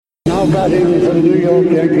Now batting for the New York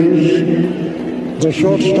Yankees, the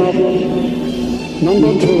shortstop,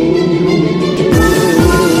 number two.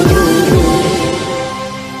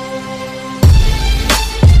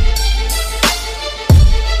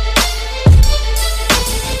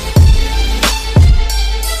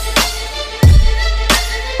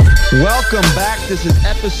 Welcome back. This is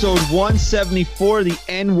episode 174 of the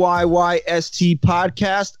NYYST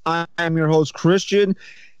podcast. I am your host, Christian.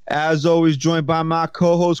 As always, joined by my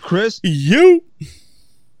co-host, Chris. You.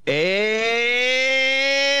 And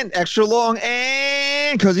extra long,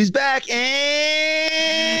 and because he's back,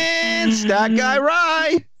 and Stat Guy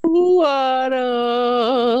Rye. What up?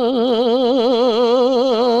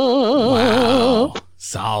 Wow.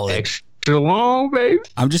 Solid. Extra long, baby.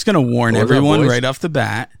 I'm just going to warn everyone right off the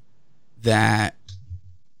bat that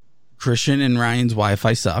Christian and Ryan's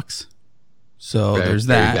Wi-Fi sucks. So there's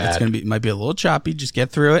that. It's going to be, might be a little choppy. Just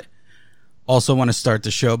get through it. Also want to start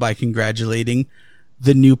the show by congratulating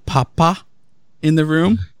the new papa in the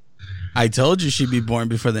room. I told you she'd be born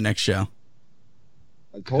before the next show.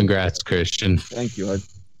 Congrats, Christian. Thank you. I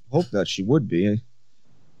hope that she would be.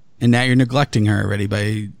 And now you're neglecting her already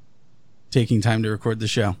by taking time to record the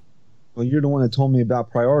show. Well, you're the one that told me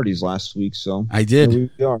about priorities last week, so I did.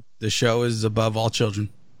 Here we are. The show is above all children.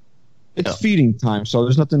 It's feeding time, so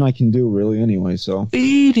there's nothing I can do really anyway. So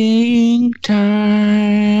feeding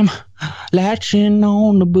time, latching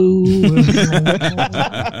on the booze.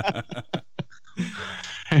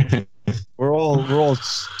 we're all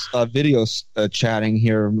video chatting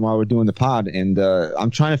here while we're doing the pod, and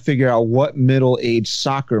I'm trying to figure out what middle-aged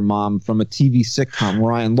soccer mom from a TV sitcom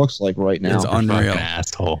Ryan looks like right now. It's unreal.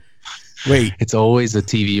 Asshole. Wait, it's always a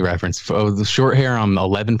TV reference. Oh, the short hair, I'm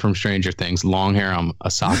 11 from Stranger Things. Long hair, I'm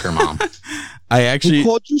a soccer mom. I actually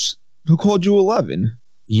who called you 11?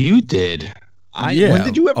 You did. When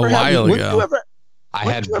did you ever? A while ago.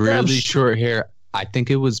 I had really short hair. I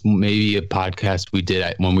think it was maybe a podcast we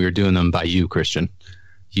did when we were doing them by you, Christian.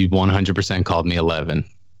 You 100% called me 11.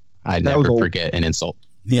 I never forget an insult.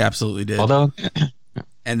 He absolutely did. Although.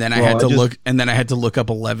 And then I had to look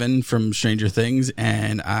up 11 from Stranger Things,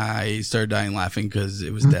 and I started dying laughing because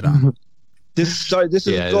it was dead on. This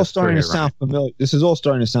is all starting to sound familiar. This is all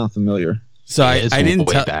starting to sound familiar. So I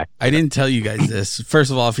didn't tell you guys this.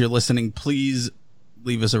 First of all, if you're listening, please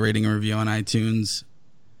leave us a rating and review on iTunes.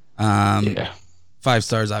 5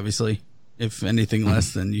 stars, obviously. If anything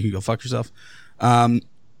less, then you can go fuck yourself. I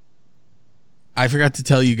forgot to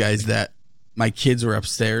tell you guys that my kids were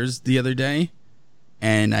upstairs the other day.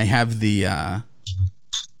 And I have the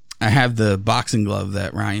boxing glove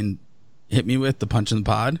that Ryan hit me with, the punch in the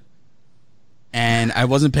pod. And I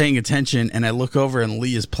wasn't paying attention, and I look over and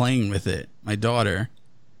Lee is playing with it, my daughter.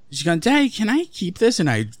 She's going, Daddy, can I keep this? And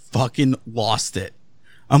I fucking lost it.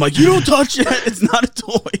 I'm like, you don't touch it. It's not a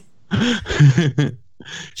toy.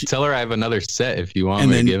 Tell her I have another set if you want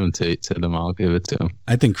me to give them to them. I'll give it to him.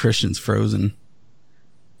 I think Christian's frozen.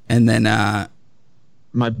 And then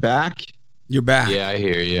my back. You're back. Yeah, I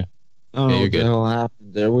hear you. Oh, yeah, what the hell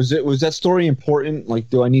happened there? Was that story important? Like,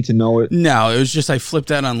 do I need to know it? No, it was just I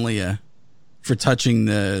flipped out on Leah for touching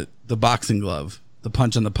the boxing glove, the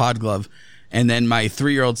punch on the pod glove. And then my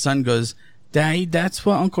 3-year-old son goes, Daddy, that's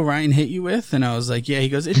what Uncle Ryan hit you with? And I was like, yeah. He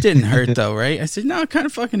goes, it didn't hurt though, right? I said, no, it kind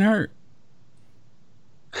of fucking hurt.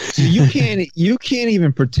 So you can't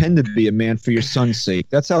even pretend to be a man for your son's sake.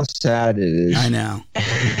 That's how sad it is. I know.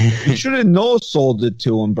 You should have sold it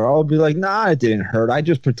to him, bro. I'll be like, nah, it didn't hurt. I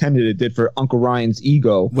just pretended it did for Uncle Ryan's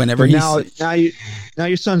ego. Whenever now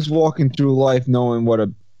your son's walking through life knowing what a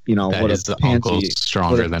pansy, uncle's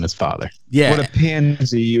stronger than his father. Yeah, what a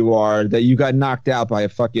pansy you are, that you got knocked out by a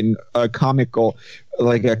fucking comic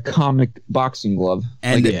boxing glove,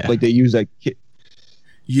 and like they use that.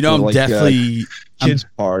 I'm definitely kids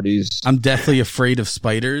parties. I'm definitely afraid of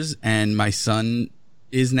spiders, and my son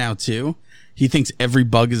is now too. He thinks every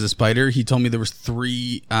bug is a spider. He told me there was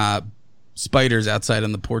 3 spiders outside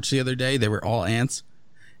on the porch the other day. They were all ants,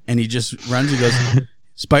 and he just runs and goes,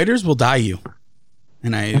 "Spiders will die you."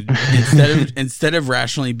 And I instead of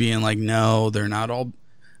rationally being like, "No, they're not all,"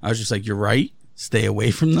 I was just like, "You're right. Stay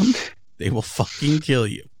away from them. They will fucking kill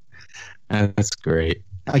you." That's great.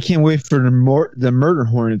 I can't wait for the murder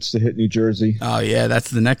hornets to hit New Jersey. Oh yeah,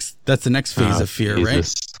 that's the next phase of fear,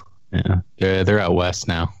 Jesus. Right? Yeah, they're out west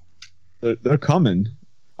now. They're coming.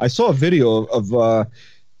 I saw a video of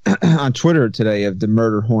on Twitter today of the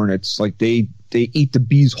murder hornets. Like they eat the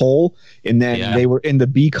bees whole, and then they were in the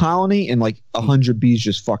bee colony, and like 100 bees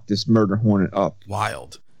just fucked this murder hornet up.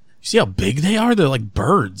 Wild. You see how big they are? They're like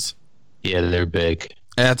birds. Yeah, they're big.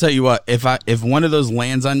 And I'll tell you what, if one of those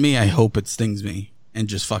lands on me, I hope it stings me and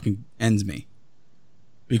just fucking ends me.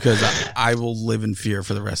 because I will live in fear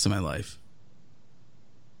for the rest of my life.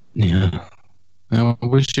 Yeah. No,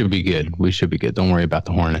 we should be good. Don't worry about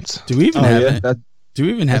the Hornets. Do we even have it? Do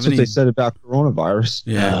we even have any? That's what they said about coronavirus.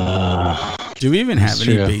 Yeah. Do we even have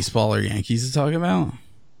any baseball or Yankees to talk about?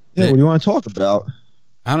 Yeah. What do you want to talk about?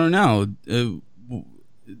 I don't know.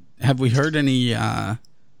 Have we heard any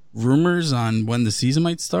rumors on when the season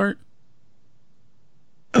might start?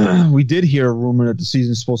 We did hear a rumor that the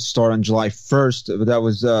season is supposed to start on July 1st, but that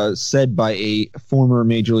was said by a former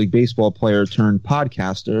Major League Baseball player turned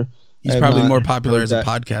podcaster. He's probably more popular as a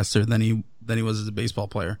podcaster than he was as a baseball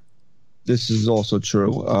player. This is also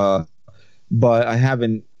true, but I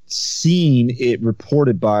haven't seen it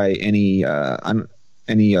reported by any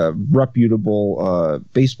reputable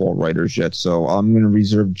baseball writers yet. So I'm going to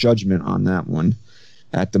reserve judgment on that one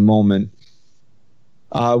at the moment.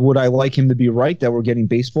 Would I like him to be right that we're getting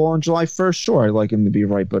baseball on July 1st? Sure, I'd like him to be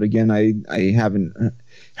right. But again, I haven't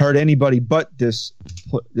heard anybody but this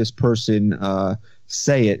person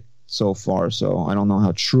say it so far, so I don't know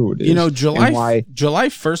how true it is. You know, July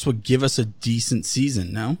 1st would give us a decent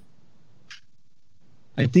season, no?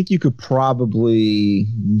 I think you could probably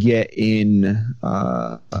get in,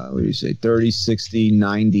 what do you say, 30, 60,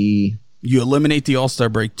 90. You eliminate the All-Star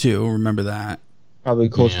break, too. Remember that. Probably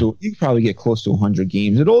close to, you could probably get close to 100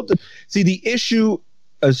 games. See, the issue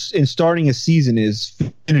in starting a season is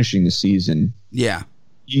finishing the season. Yeah.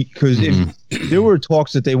 Because if there were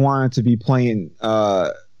talks that they wanted to be playing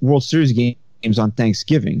World Series games on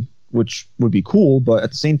Thanksgiving, which would be cool, but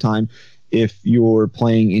at the same time, if you're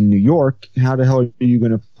playing in New York, how the hell are you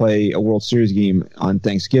going to play a World Series game on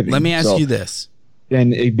Thanksgiving? Let me ask you this.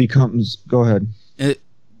 Then it becomes, go ahead.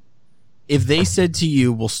 If they said to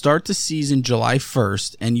you, we'll start the season July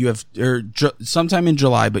 1st, and you have, or sometime in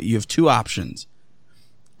July, but you have two options.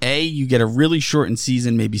 A, you get a really shortened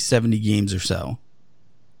season, maybe 70 games or so.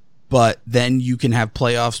 But then you can have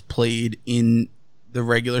playoffs played in the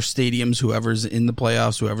regular stadiums. Whoever's in the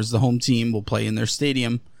playoffs, whoever's the home team will play in their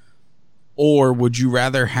stadium. Or would you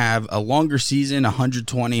rather have a longer season,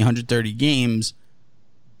 120, 130 games,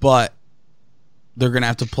 but they're going to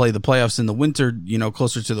have to play the playoffs in the winter,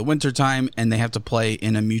 closer to the winter time, and they have to play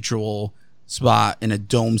in a mutual spot in a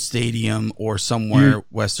dome stadium or somewhere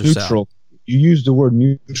west or south? You use the word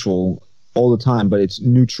mutual all the time, but it's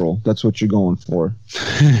neutral. That's what you're going for.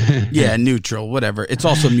 Yeah, neutral, whatever. It's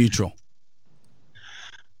also mutual.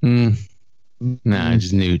 Nah,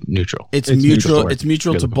 just neutral. It's mutual. It's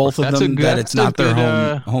mutual to both of them. That it's not their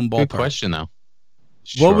home ballpark. Good question, though.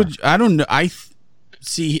 Sure. I don't know. I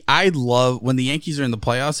love when the Yankees are in the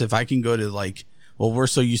playoffs. If I can go to we're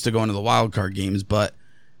so used to going to the wild card games, but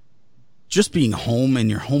just being home in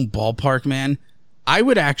your home ballpark, man, I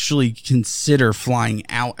would actually consider flying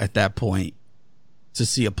out at that point to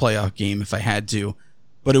see a playoff game if I had to,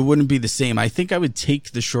 but it wouldn't be the same. I think I would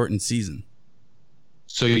take the shortened season.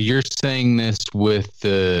 So you're saying this with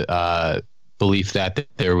the belief that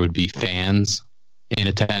there would be fans in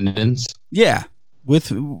attendance? Yeah,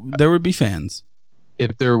 there would be fans.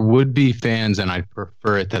 If there would be fans, and I'd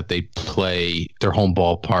prefer it that they play their home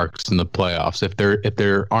ballparks in the playoffs. If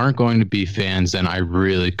there aren't going to be fans, then I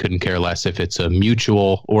really couldn't care less if it's a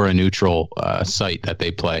mutual or a neutral site that they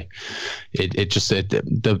play.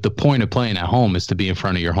 The point of playing at home is to be in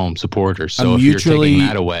front of your home supporters. So if you're taking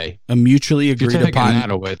that away, then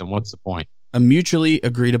what's the point? A mutually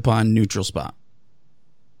agreed upon neutral spot.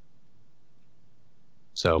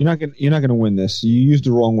 So you're not gonna win this. You used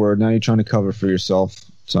the wrong word. Now you're trying to cover for yourself.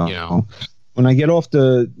 So when I get off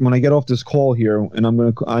this call here, and I'm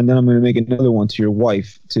gonna make another one to your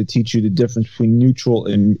wife to teach you the difference between neutral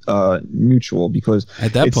and mutual, because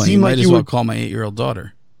at that point you might as well call my 8-year-old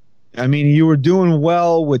daughter. I mean, you were doing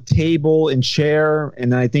well with table and chair,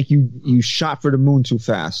 and I think you shot for the moon too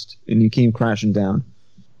fast and you came crashing down.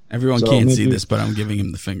 Everyone can't see this, but I'm giving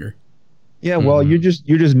him the finger. Yeah, well, you're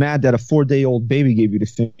just mad that a 4-day-old baby gave you the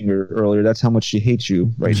finger earlier. That's how much she hates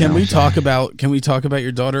you right now. Can we talk about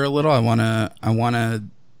your daughter a little? I wanna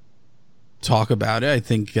talk about it. I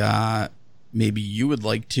think maybe you would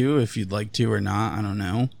like to, if you'd like to or not. I don't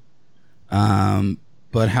know.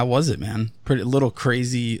 But how was it, man? Pretty little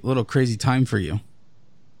crazy time for you.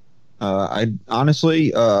 I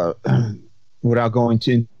honestly, without going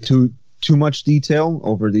into too much detail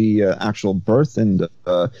over the actual birth and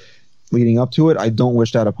leading up to it, I don't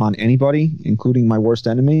wish that upon anybody, including my worst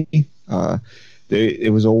enemy.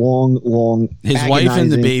 It was a long. His wife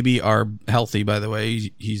and the baby are healthy, by the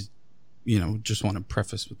way. He's, just want to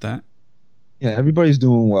preface with that. Yeah, everybody's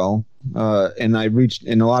doing well, and a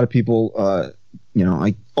lot of people,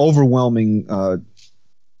 overwhelming, well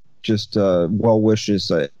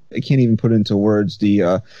wishes can't even put into words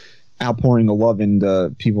the outpouring of love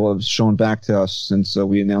and people have shown back to us since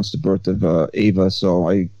we announced the birth of Ava. So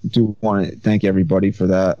I do want to thank everybody for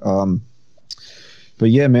that. But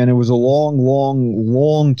yeah, man, it was a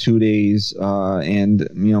long 2 days. And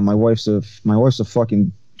you know, my wife's a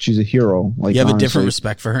fucking, she's a hero. Like, you have honestly, a different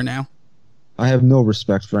respect for her now? I have no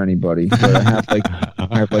respect for anybody,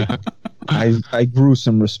 but I grew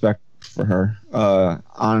some respect for her.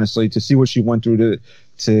 Honestly, to see what she went through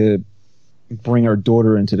to bring our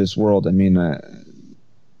daughter into this world. I mean,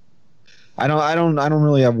 I don't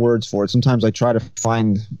really have words for it. Sometimes I try to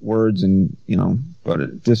find words, and you know,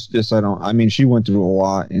 but this I don't. I mean, she went through a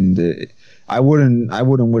lot, and I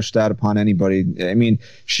wouldn't wish that upon anybody. I mean,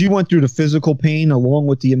 she went through the physical pain along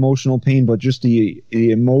with the emotional pain, but just the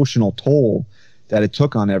emotional toll that it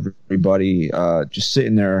took on everybody. Just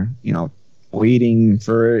sitting there, you know, waiting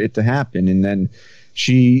for it to happen, and then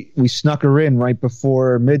we snuck her in right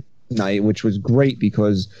before midnight, which was great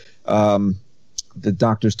because the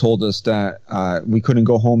doctors told us that we couldn't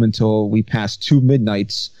go home until we passed 2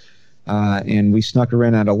 midnights, and we snuck her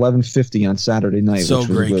in at 11:50 on Saturday night. So which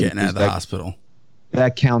was great good, getting out of the hospital.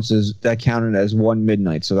 That counted as 1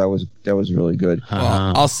 midnight, so that was really good.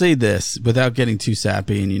 Well, I'll say this without getting too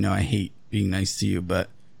sappy, and you know I hate being nice to you, but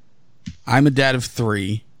I'm a dad of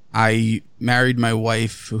 3. I married my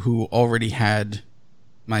wife who already had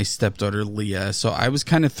my stepdaughter Leah, so I was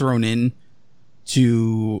kind of thrown in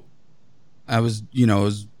to.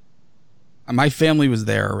 My family was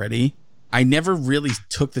there already. I never really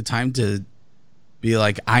took the time to be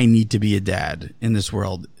like, I need to be a dad in this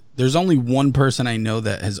world. There's only one person I know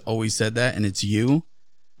that has always said that, and it's you.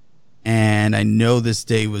 And I know this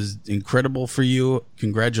day was incredible for you.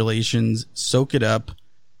 Congratulations. Soak it up.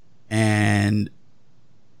 And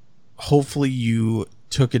hopefully you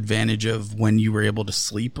took advantage of when you were able to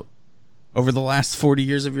sleep over the last 40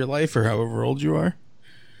 years of your life, or however old you are.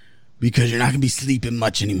 Because you're not going to be sleeping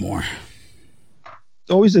much anymore.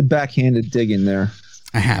 Always a backhanded dig in there.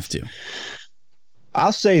 I have to.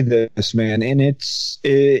 I'll say this, man, and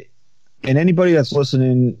and anybody that's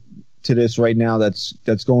listening to this right now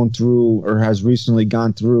that's going through or has recently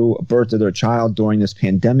gone through a birth of their child during this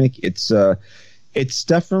pandemic, it's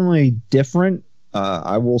definitely different.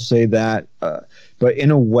 I will say that, but in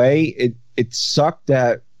a way, it sucked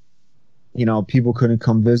that, you know, people couldn't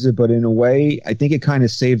come visit, but in a way, I think it kind of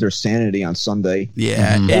saved their sanity on Sunday.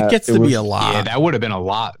 Yeah, it gets to be a lot. Yeah, that would have been a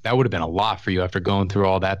lot. That would have been a lot for you after going through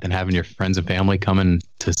all that, then having your friends and family coming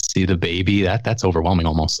to see the baby. That's overwhelming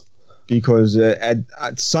almost. Because at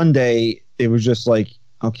Sunday, it was just like,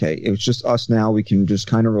 okay, it was just us now. We can just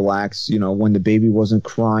kind of relax. You know, when the baby wasn't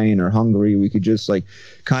crying or hungry, we could just like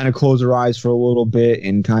kind of close our eyes for a little bit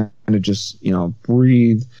and kind of just, you know,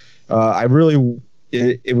 breathe. I really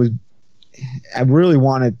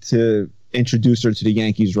wanted to introduce her to the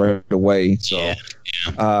Yankees right away. So yeah.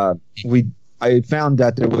 I found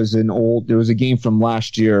that there was a game from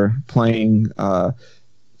last year playing.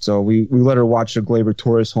 So we let her watch a Gleyber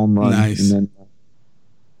Torres home run. Nice. And then,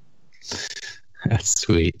 that's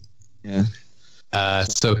sweet. Yeah.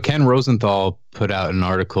 So Ken Rosenthal put out an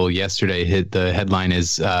article yesterday. The headline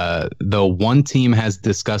is, though one team has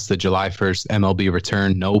discussed the July 1st MLB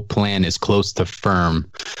return, no plan is close to firm.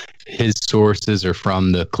 His sources are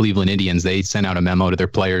from the Cleveland Indians. They sent out a memo to their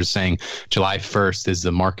players saying July 1st is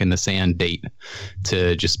the mark in the sand date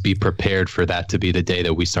to just be prepared for that to be the day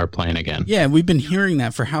that we start playing again. Yeah, we've been hearing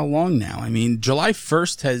that for how long now? I mean, July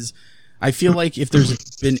 1st I feel like if there's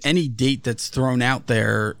been any date that's thrown out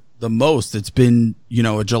there the most, it's been, you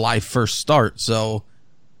know, a July 1st start. So,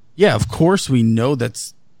 yeah, of course we know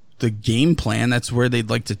that's the game plan. That's where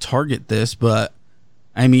they'd like to target this. But,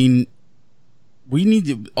 I mean,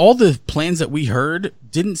 all the plans that we heard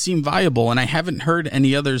didn't seem viable, and I haven't heard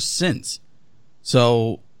any others since.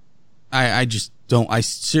 So, I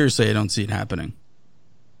seriously don't see it happening.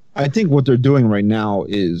 I think what they're doing right now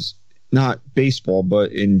is not baseball,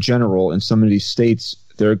 but in general, in some of these states,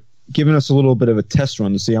 they're giving us a little bit of a test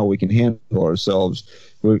run to see how we can handle ourselves.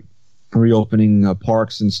 We're reopening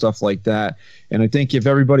parks and stuff like that. And I think if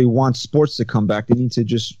everybody wants sports to come back, they need to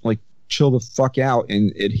just like chill the fuck out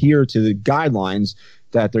and adhere to the guidelines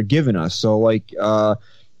that they're giving us. So like, I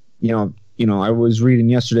was reading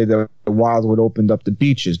yesterday that Wildwood opened up the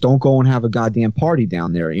beaches. Don't go and have a goddamn party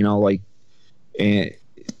down there. You know, like, and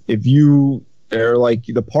if you are like,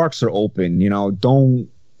 the parks are open, you know, don't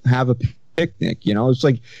have a picnic, you know, it's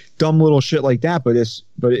like dumb little shit like that. But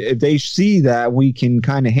if they see that we can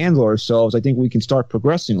kind of handle ourselves, I think we can start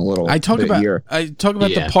progressing a little. I talk about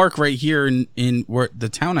the park right here in where the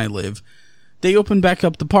town I live. They opened back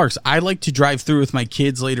up the parks. I like to drive through with my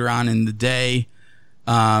kids later on in the day.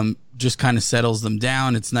 just kind of settles them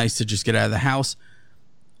down. It's nice to just get out of the house.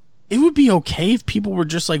 It would be okay if people were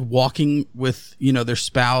just like walking with, their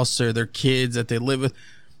spouse or their kids that they live with.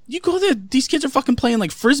 You go there, these kids are fucking playing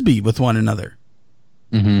like frisbee with one another.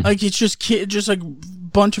 Mm-hmm. Like it's just like a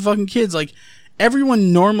bunch of fucking kids. Like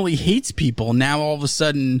everyone normally hates people. Now all of a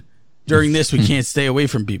sudden during this, we can't stay away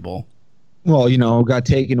from people. Well, got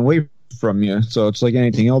taken away from you. So it's like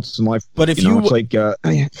anything else in life. But if it's like,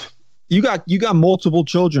 you got multiple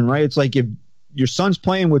children, right? It's like if your son's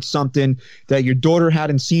playing with something that your daughter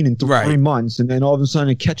hadn't seen in 3 months, and then all of a sudden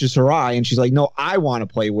it catches her eye, and she's like, "No, I want to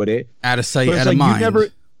play with it." Out of sight, out of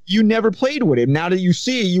mind. You never played with it. Now that you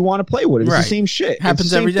see it, you want to play with it. It's the same shit.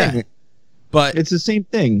 Happens every day. Thing. But it's the same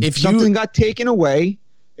thing. If something got taken away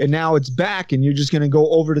and now it's back, and you're just going to go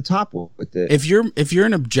over the top with it. If you're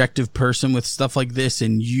an objective person with stuff like this,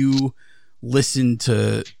 and you listen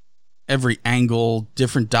to every angle,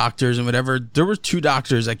 different doctors and whatever, there were 2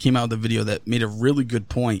 doctors that came out with a video that made a really good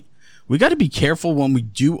point. We got to be careful when we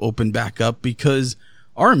do open back up, because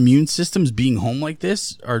our immune systems being home like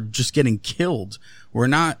this are just getting killed. We're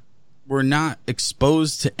not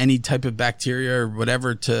exposed to any type of bacteria or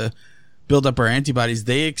whatever to build up our antibodies.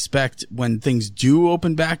 They expect when things do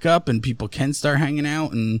open back up and people can start hanging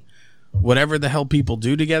out and whatever the hell people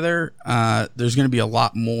do together, there's going to be a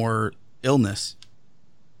lot more illness.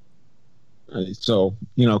 So,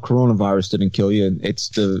 coronavirus didn't kill you.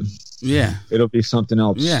 It'll be something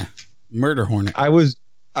else. Yeah. Murder hornet. I was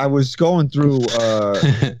going through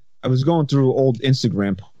old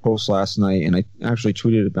Instagram posts last night, and I actually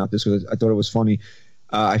tweeted about this because I thought it was funny.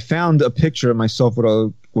 I found a picture of myself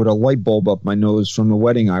with a light bulb up my nose from the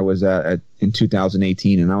wedding I was at in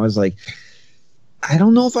 2018, and I was like, I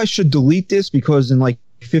don't know if I should delete this, because in like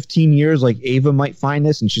 15 years, like Ava might find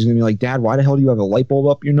this and she's gonna be like, "Dad, why the hell do you have a light bulb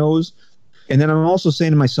up your nose?" And then I'm also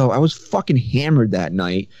saying to myself, I was fucking hammered that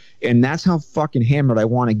night, and that's how fucking hammered I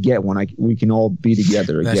want to get when we can all be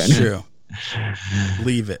together again. That's true.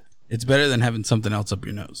 Leave it. It's better than having something else up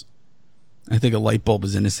your nose. I think a light bulb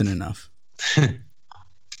is innocent enough.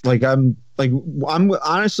 I'm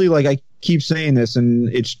honestly, like, I keep saying this,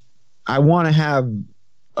 and I want to have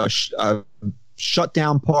a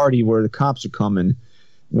shutdown party where the cops are coming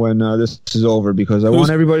when this is over, because I want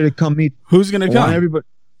everybody to come meet. Who's going to come? Everybody.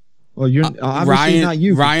 Well, you're obviously not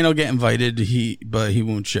you. Ryan will get invited, but he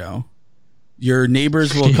won't show. Your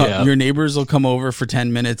neighbors will come. Yeah. Your neighbors will come over for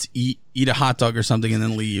 10 minutes, eat a hot dog or something, and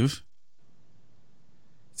then leave.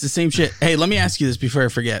 It's the same shit. Hey, let me ask you this before I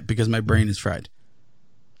forget, because my brain is fried.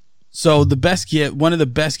 So one of the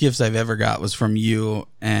best gifts I've ever got was from you.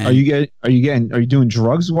 And are you doing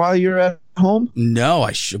drugs while you're at home? No,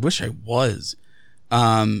 I wish I was.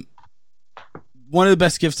 One of the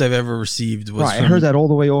best gifts I've ever received was. Right, I heard that all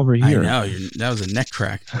the way over here. I know, that was a neck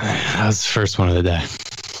crack. That was the first one of the day.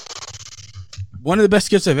 One of the best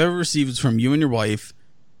gifts I've ever received was from you and your wife.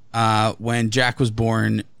 When Jack was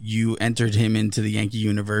born, you entered him into the Yankee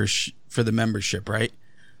universe for the membership, right?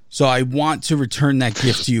 So I want to return that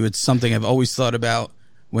gift to you. It's something I've always thought about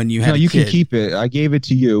when you had a kid. You can keep it. I gave it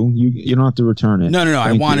to you. You don't have to return it. No.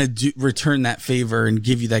 I want to return that favor and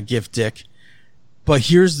give you that gift, Dick. But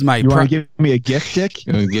here's my... You want to give me a gift, Dick?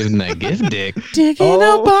 You want to give him that gift, Dick? Dick in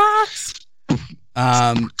a box.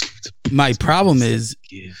 My problem is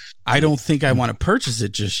I don't think I want to purchase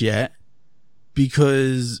it just yet,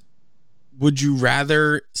 because would you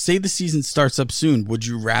rather... Say the season starts up soon. Would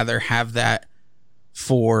you rather have that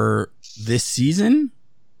for this season,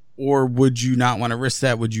 or would you not want to risk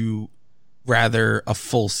that? Would you rather a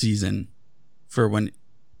full season for when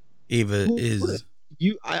Ava is...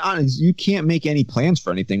 You can't make any plans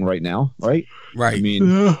for anything right now, right? Right. I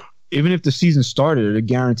mean, even if the season started, it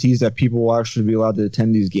guarantees that people will actually be allowed to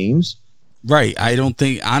attend these games. Right. I don't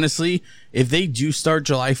think, honestly, if they do start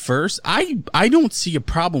July 1st, I don't see a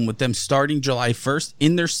problem with them starting July 1st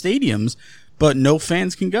in their stadiums, but no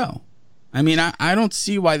fans can go. I mean, I don't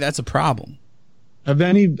see why that's a problem.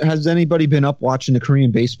 Has anybody been up watching the Korean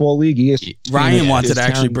Baseball League? Ryan wanted to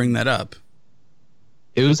actually bring that up.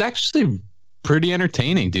 It was actually pretty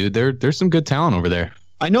entertaining, dude. There's some good talent over there.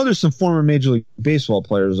 I know there's some former Major League Baseball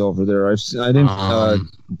players over there. I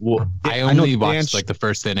only watched like the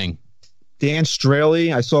first inning. Dan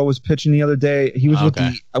Straley, I saw was pitching the other day. He was with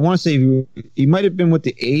I want to say he might have been with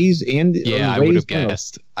the A's and I would have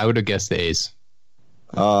guessed. I would have guessed the A's.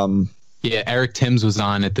 Yeah, Eric Timms was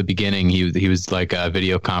on at the beginning. He was like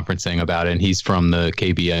video conferencing about it, and he's from the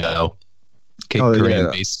KBO,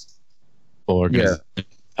 Korean Baseball Organization.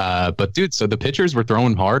 Yeah. But dude, so the pitchers were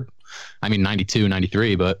throwing hard. I mean, 92,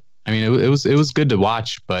 93, but I mean, it was good to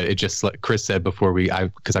watch. But it just, like Chris said before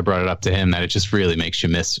because I brought it up to him, that it just really makes you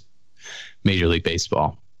miss Major League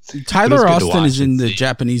Baseball. Tyler Austin is in the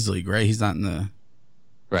Japanese league, right? He's not in the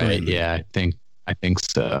right. Yeah, I think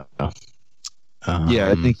so.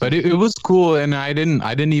 I think. But it was cool, and I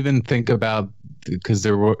didn't even think about, because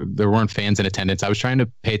there weren't fans in attendance. I was trying to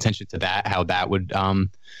pay attention to that, how that would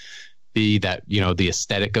be, that, you know, the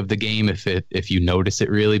aesthetic of the game, if you notice it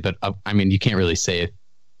really. But I mean, you can't really say it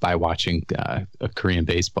by watching a Korean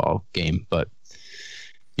baseball game, but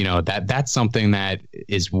you know, that's something that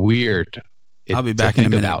is weird. I'll be back in a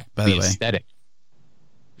minute, about by the way. Aesthetic,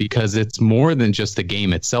 because it's more than just the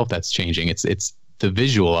game itself that's changing. It's the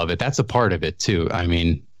visual of it. That's a part of it too. I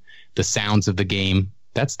mean, the sounds of the game,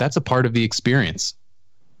 that's a part of the experience.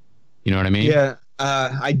 You know what I mean? Yeah,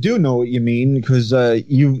 I do know what you mean, because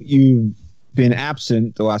you've been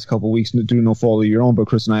absent the last couple of weeks due no fault of your own, but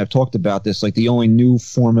Chris and I have talked about this. Like, the only new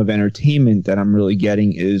form of entertainment that I'm really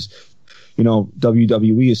getting is, you know,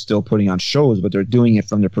 WWE is still putting on shows, but they're doing it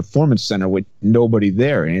from their performance center with nobody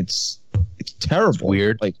there, and it's terrible. It's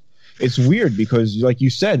weird. Like, it's weird because, like you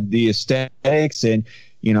said, the aesthetics, and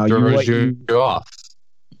you know,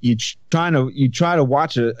 you try to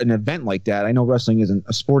watch an event like that. I know wrestling isn't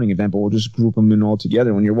a sporting event, but we'll just group them in all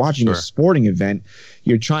together. When you're watching a sporting event,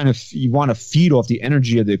 you want to feed off the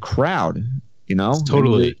energy of the crowd. You know, it's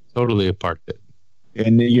totally a part of it,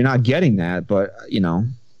 and you're not getting that. But you know,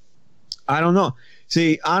 I don't know.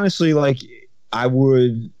 See, honestly, like you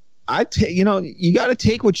know, you got to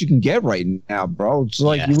take what you can get right now, bro. It's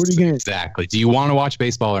like, yes, what are you gonna exactly? Do you want to watch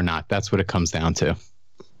baseball or not? That's what it comes down to.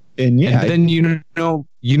 And then you know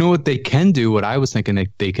what they can do. What I was thinking that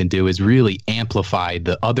they can do is really amplify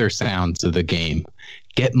the other sounds of the game.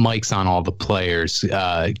 Get mics on all the players.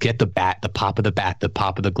 Get the bat, the pop of the bat, the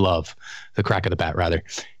pop of the glove, the crack of the bat, rather.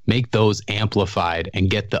 Make those amplified and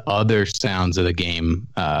get the other sounds of the game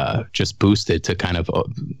just boosted to kind of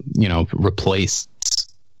replace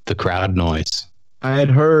the crowd noise. I had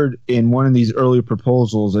heard in one of these earlier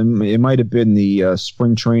proposals, and it might have been the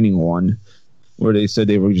spring training one, where they said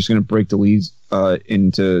they were just going to break the leagues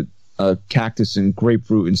into cactus and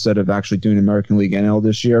grapefruit instead of actually doing American League NL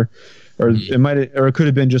this year. Or it could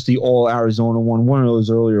have been just the all Arizona one of those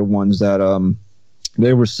earlier ones that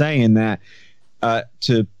they were saying that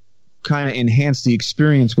to kind of enhance the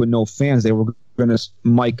experience with no fans, they were going to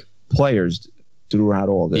mic players throughout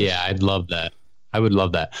all this. Yeah, I'd love that. I would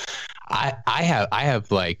love that. I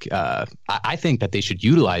think that they should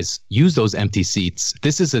use those empty seats.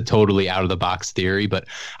 This is a totally out of the box theory, but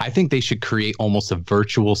I think they should create almost a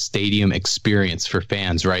virtual stadium experience for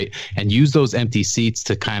fans, right? And use those empty seats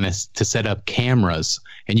to set up cameras,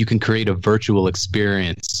 and you can create a virtual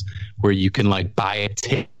experience where you can like buy a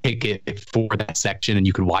ticket for that section, and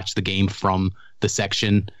you could watch the game from the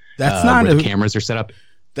section. That's not where the cameras are set up.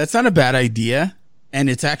 That's not a bad idea. And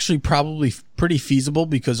it's actually probably pretty feasible,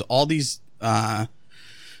 because all these, I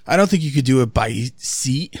don't think you could do it by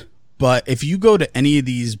seat, but if you go to any of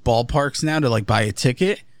these ballparks now to like buy a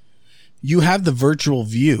ticket, you have the virtual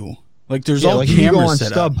view. Like, there's all cameras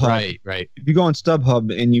set up. Right. If you go on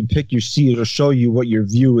StubHub and you pick your seat, it'll show you what your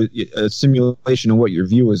view is, a simulation of what your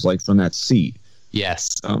view is like from that seat.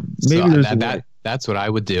 Yes. Maybe that's what I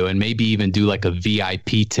would do. And maybe even do like a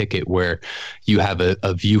VIP ticket where you have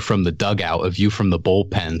a view from the dugout, a view from the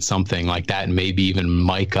bullpen, something like that. And maybe even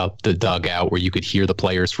mic up the dugout where you could hear the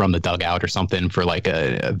players from the dugout or something for like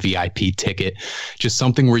a VIP ticket. Just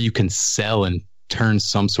something where you can sell and turn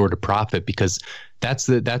some sort of profit, because that's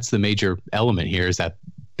the major element here, is that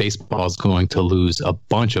baseball is going to lose a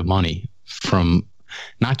bunch of money from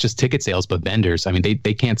not just ticket sales, but vendors. I mean,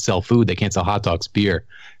 they can't sell food. They can't sell hot dogs, beer,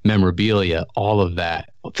 memorabilia, all of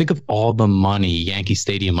that. Think of all the money Yankee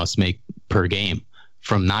Stadium must make per game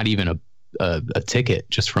from not even a ticket,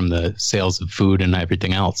 just from the sales of food and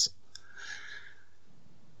everything else.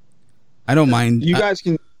 I don't mind. You guys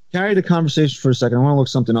can carry the conversation for a second. I want to look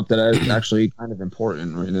something up that is actually kind of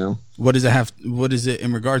important right now. What is it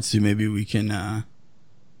in regards to? Maybe we can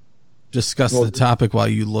discuss the topic while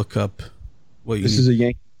you look up. This is a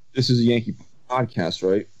Yankee podcast,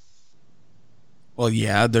 right? Well,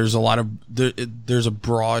 yeah. There's a lot of there's a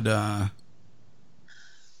broad.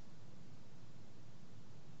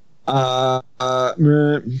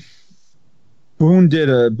 Boone did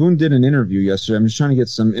an interview yesterday. I'm just trying to get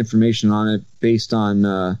some information on it based on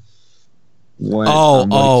what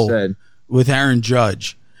he said with Aaron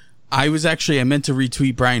Judge. I meant to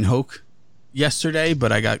retweet Brian Hoke yesterday,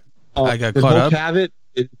 but I got caught up. Have it?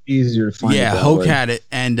 It's easier to find. Yeah, Hoke had it,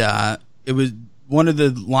 and it was one of the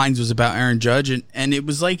lines was about Aaron Judge, and it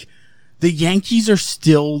was like the Yankees are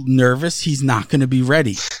still nervous. He's not going to be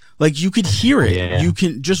ready. Like, you could hear it. Yeah. You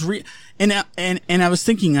can just read. And I was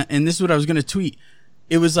thinking, and this is what I was going to tweet.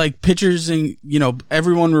 it was like pitchers and,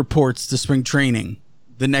 everyone reports to spring training.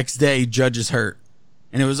 The next day, Judge is hurt.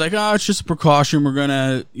 And it was like, it's just a precaution. We're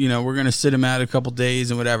going to sit him out a couple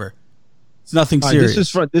days and whatever. It's nothing serious.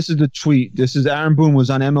 This is the tweet. This is Aaron Boone was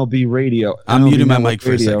on MLB radio. I'm muting my mic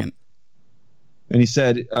for a second. And he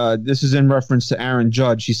said, this is in reference to Aaron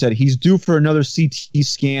Judge. He said, he's due for another CT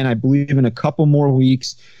scan, I believe, in a couple more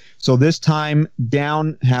weeks. So this time,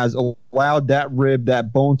 down has allowed that rib,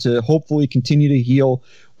 that bone, to hopefully continue to heal.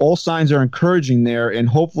 All signs are encouraging there, and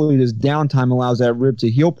hopefully this downtime allows that rib to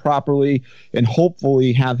heal properly, and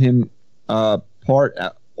hopefully have him part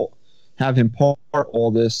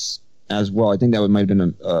all this as well. I think that might have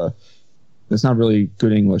been that's not really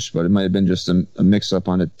good English, but it might have been just a mix-up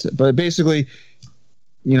on it. But basically,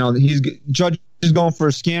 Judge is going for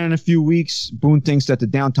a scan in a few weeks. Boone thinks that the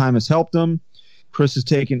downtime has helped him. Chris is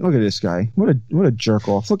taking. Look at this guy. What a jerk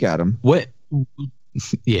off. Look at him. What?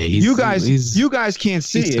 Yeah, you guys can't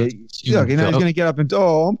see it. Look, he's going to get up and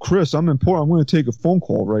I'm Chris. I'm important. I'm going to take a phone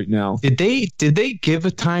call right now. Did they give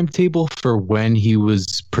a timetable for when he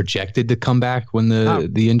was projected to come back when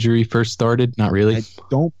the injury first started? Not really. I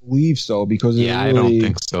don't believe so because I don't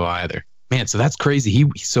think so either. Man, so that's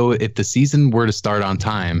crazy. So if the season were to start on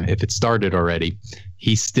time, if it started already,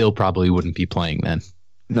 he still probably wouldn't be playing then.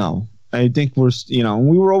 No. I think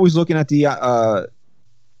we were always looking at the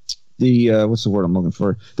what's the word I'm looking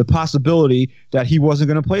for? The possibility that he wasn't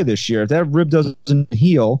going to play this year. If that rib doesn't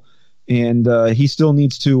heal and he still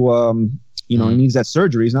needs to, he needs that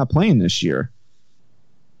surgery, he's not playing this year.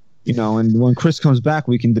 And when Chris comes back,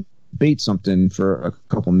 we can debate something for a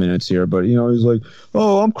couple minutes here. But, he's like,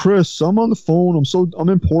 I'm Chris. I'm on the phone. I'm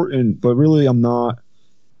important, but really I'm not.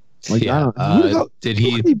 Like, yeah. Did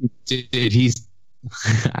he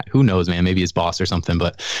who knows, man? Maybe his boss or something.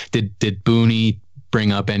 But did Booney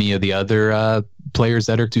bring up any of the other players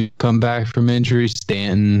that are to come back from injury?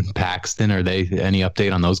 Stanton, Paxton, are they any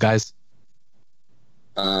update on those guys?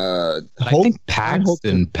 I think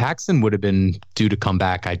Paxton would have been due to come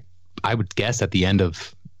back. I would guess at the end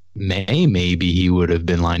of May, maybe he would have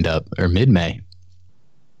been lined up, or mid-May.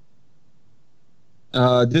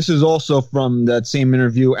 This is also from that same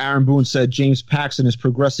interview. Aaron Boone said James Paxton is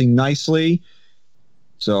progressing nicely.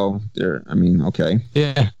 So okay.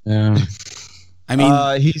 Yeah.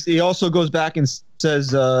 He also goes back and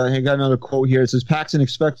says, I got another quote here. It says Paxton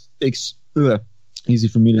easy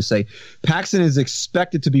for me to say. Paxton is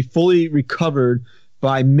expected to be fully recovered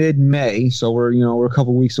by mid-May. So we're a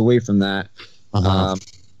couple weeks away from that.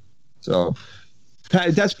 So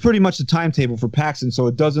that's pretty much the timetable for Paxton. So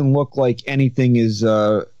it doesn't look like anything is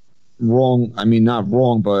wrong. I mean, not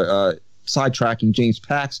wrong, but sidetracking James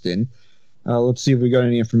Paxton. Let's see if we got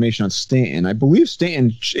any information on Stanton. I believe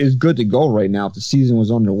Stanton is good to go right now if the season was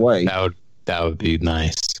underway. That would be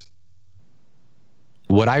nice.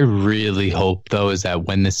 What I really hope, though, is that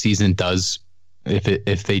when the season does,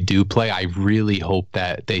 if they do play, I really hope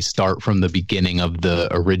that they start from the beginning of the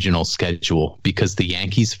original schedule, because the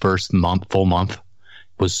Yankees' first full month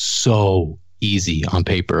was so easy on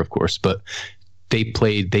paper, of course, but they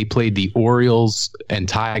played the Orioles and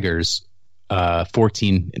Tigers.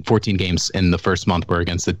 14 games in the first month were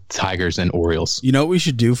against the Tigers and Orioles. You know what we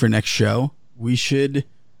should do for next show? We should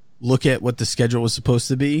look at what the schedule was supposed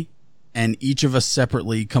to be, and each of us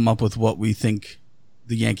separately come up with what we think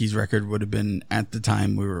the Yankees record would have been at the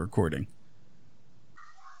time we were recording.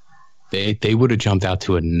 They would have jumped out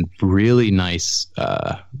to a really nice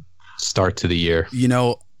start to the year.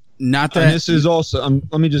 Not that. And this is also,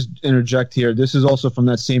 let me just interject here. This is also from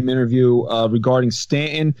that same interview regarding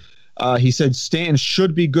Stanton. He said Stanton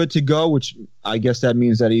should be good to go, which I guess that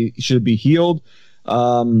means that he should be healed.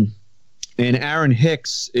 And Aaron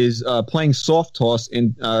Hicks is playing soft toss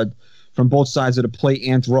from both sides of the plate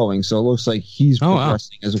and throwing, so it looks like he's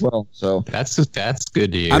progressing as well. So that's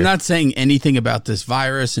good to hear. I'm not saying anything about this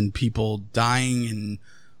virus and people dying and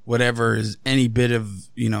whatever is any bit of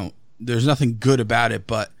there's nothing good about it,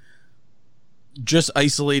 but just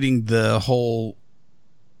isolating the whole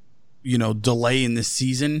delay in this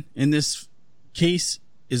season in this case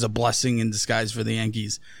is a blessing in disguise for the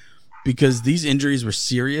Yankees, because these injuries were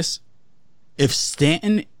serious. If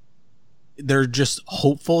Stanton, they're just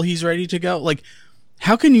hopeful he's ready to go. Like,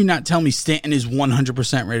 how can you not tell me Stanton is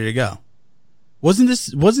 100% ready to go?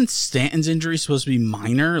 Wasn't Stanton's injury supposed to be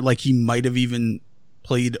minor? Like, he might have even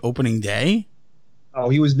played opening day? Oh,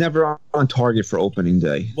 he was never on target for opening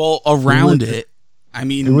day. Well, around it, I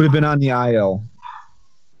mean, it would have been on the IL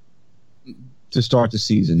to start the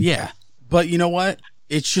season. Yeah, but you know what?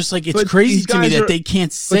 It's just like, it's crazy to me that they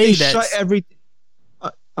can't say that. Shut everything.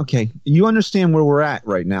 Okay, you understand where we're at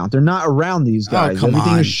right now. They're not around these guys.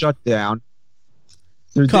 Everything is shut down.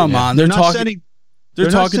 Come on, they're talking. They're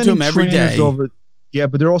talking to him every day. Yeah,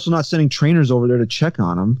 but they're also not sending trainers over there to check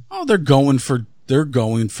on him. Oh, they're going for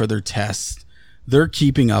their tests. They're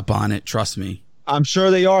keeping up on it. Trust me. I'm sure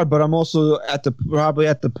they are, but I'm also probably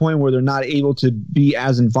at the point where they're not able to be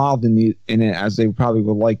as involved in it as they probably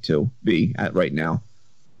would like to be at right now.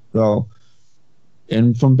 So,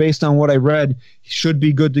 and from based on what I read, he should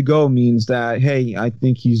be good to go means that, hey, I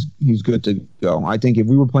think he's good to go. I think if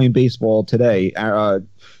we were playing baseball today,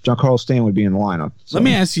 Giancarlo Stanton would be in the lineup. So. Let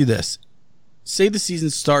me ask you this. Say the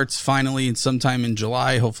season starts finally in sometime in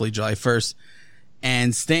July, hopefully July 1st,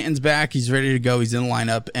 and Stanton's back, he's ready to go, he's in the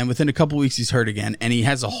lineup, and within a couple weeks he's hurt again, and he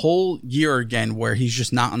has a whole year again where he's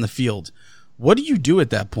just not on the field. What do you do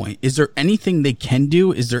at that point? Is there anything they can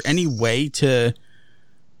do? Is there any way to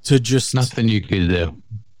just... Nothing you could do.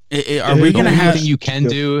 Are we going to have... Anything you can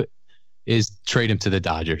do is trade him to the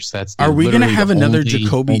Dodgers. Are we going to have another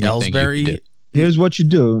Jacoby Ellsbury? Here's what you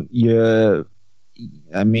do. You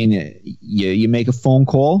make a phone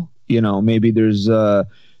call. Maybe there's a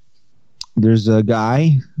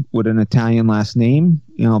guy with an Italian last name.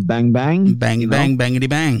 Bang bang, bang bang, bangity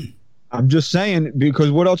bang. I'm just saying,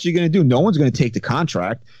 because what else are you going to do? No one's going to take the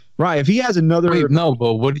contract, right? If he has another, no.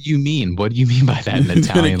 But what do you mean? What do you mean by that? An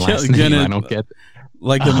Italian last name? I don't get.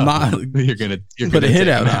 Like you're gonna put a hit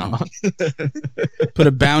out on him. Put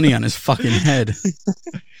a bounty on his fucking head.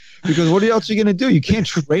 Because what else are you going to do? You can't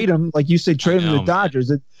trade him. Like you say, trade him to the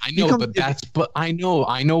Dodgers. I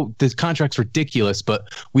know this contract's ridiculous,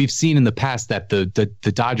 but we've seen in the past that the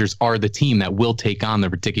Dodgers are the team that will take on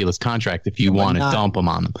the ridiculous contract if you want to dump them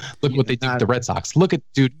on them. Look what they did with the Red Sox. Look at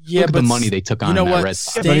the money they took on that Red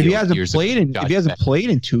Sox. But if he hasn't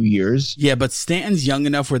played in 2 years. Yeah, but Stanton's young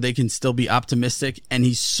enough where they can still be optimistic, and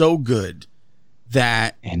he's so good.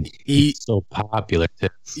 And he's so popular too.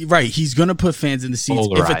 Right, he's going to put fans in the seats.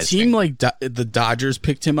 If a team like the Dodgers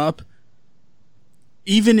picked him up,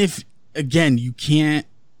 even if again you can't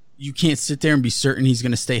sit there and be certain he's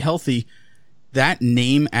going to stay healthy,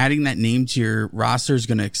 adding that name to your roster is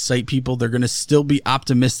going to excite people. They're going to still be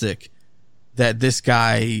optimistic that this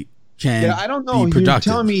guy can. Yeah, I don't know. Be productive.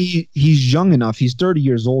 You're telling me he's young enough. He's 30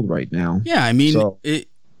 years old right now. Yeah, I mean,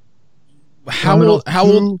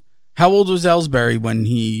 How old was Ellsbury when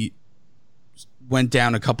he went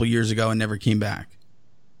down a couple years ago and never came back?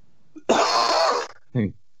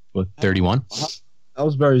 31?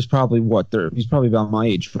 Ellsbury's probably he's probably about my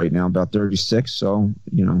age right now, about 36. So,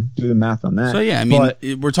 do the math on that. So, yeah, I mean,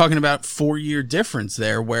 we're talking about 4-year difference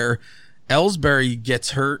there where Ellsbury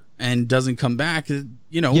gets hurt and doesn't come back.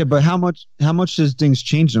 Yeah, but how much has things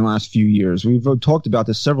changed in the last few years? We've talked about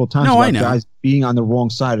this several times about guys being on the wrong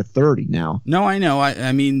side of 30 now. No, I know.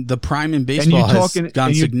 I mean, the prime in baseball has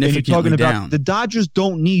gone significantly down. The Dodgers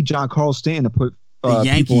don't need Giancarlo Stanton to put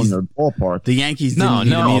people in their ballpark. The Yankees didn't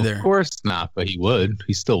need him either. Of course not, but he would.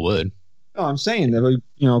 He still would. No, I'm saying that,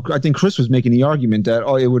 I think Chris was making the argument that,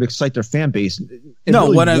 it would excite their fan base. I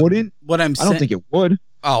don't think it would.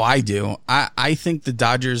 Oh, I do. I think the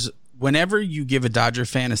Dodgers, whenever you give a Dodger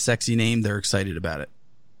fan a sexy name, they're excited about it.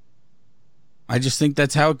 I just think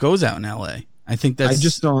that's how it goes out in LA. I think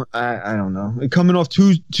that's. I don't know. Coming off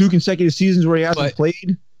two consecutive seasons where he hasn't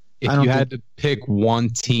played. If you had to pick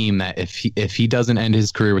one team that if he doesn't end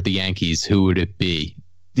his career with the Yankees, who would it be?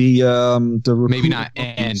 Maybe not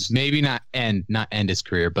end his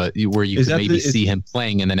career, but where you could see him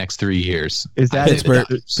playing in the next 3 years. Is that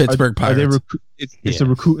Pittsburgh Pirates? It's the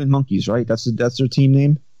Recruiting Monkeys, right? That's their team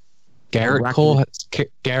name. Garrett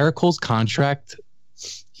Cole's contract.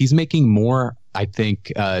 He's making more, I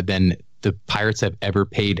think, than the Pirates have ever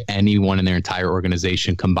paid anyone in their entire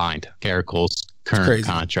organization combined. Garrett Cole's current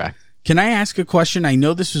contract. Can I ask a question? I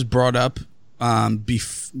know this was brought up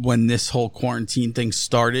when this whole quarantine thing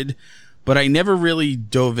started, but I never really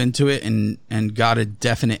dove into it and got a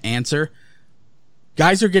definite answer.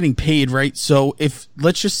 Guys are getting paid, right? So if,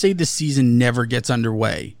 let's just say the season never gets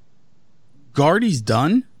underway, Gardy's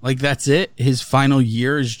done? Like, that's it? His final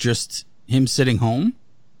year is just him sitting home?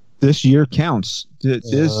 This year counts. But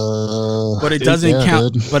it doesn't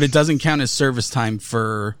count. But it doesn't count as service time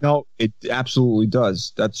for. No, it absolutely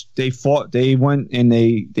does. They went and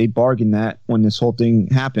they bargained that when this whole thing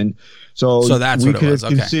happened. So that's what it was.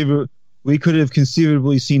 Okay. We could have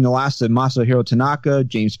conceivably seen the last of Masahiro Tanaka,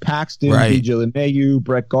 James Paxton, DJ LeMahieu,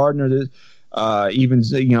 Brett Gardner, even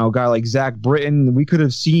a guy like Zach Britton. We could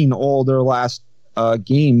have seen all their last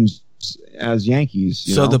games as Yankees.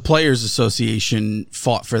 So the Players Association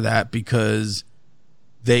fought for that because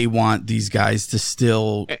they want these guys to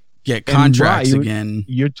still get contracts again.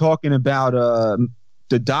 You're talking about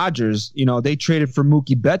the Dodgers. They traded for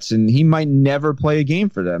Mookie Betts, and he might never play a game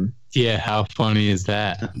for them. Yeah, how funny is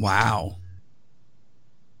that? Wow.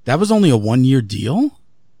 That was only a 1-year deal?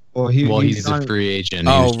 Well, he's a free agent.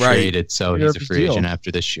 He was traded, so he's a free agent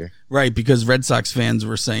after this year. Right, because Red Sox fans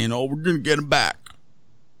were saying, "Oh, we're going to get him back."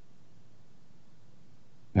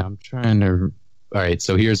 I'm trying to. All right,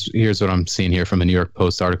 so here's what I'm seeing here from a New York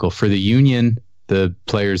Post article. For the union, the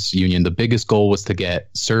players' union, the biggest goal was to get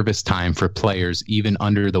service time for players, even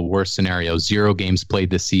under the worst scenario, 0 games played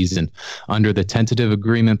this season. Under the tentative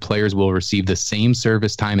agreement, players will receive the same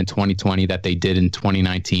service time in 2020 that they did in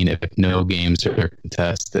 2019 if no games are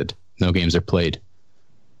contested, no games are played.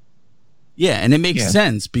 Yeah, and it makes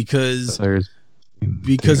sense because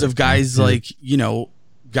of guys like,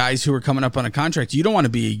 guys who are coming up on a contract. You don't want to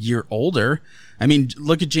be a year older. I mean,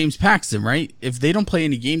 look at James Paxton, right? If they don't play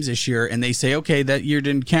any games this year and they say, okay, that year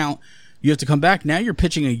didn't count, you have to come back. Now you're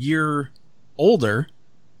pitching a year older,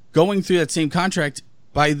 going through that same contract.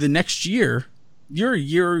 By the next year,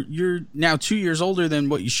 you're now 2 years older than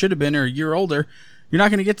what you should have been, or a year older. You're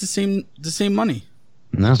not going to get the same money.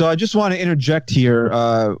 No. So I just want to interject here.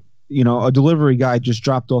 A delivery guy just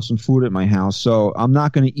dropped off some food at my house, so I'm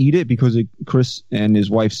not going to eat it because Chris and his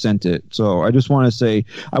wife sent it. So I just want to say,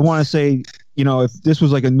 if this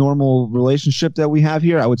was like a normal relationship that we have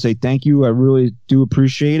here, I would say thank you. I really do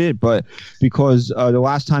appreciate it. But because the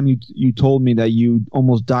last time you told me that you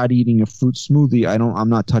almost died eating a fruit smoothie, I'm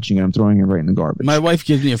not touching it. I'm throwing it right in the garbage. My wife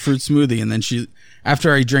gives me a fruit smoothie, and then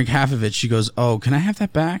after I drink half of it, she goes, "Oh, can I have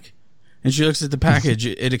that back?" And she looks at the package.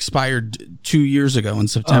 It expired 2 years ago in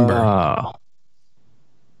September. Oh.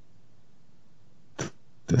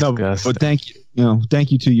 No, but thank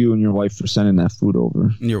you to you and your wife for sending that food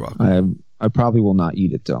over. You're welcome. I probably will not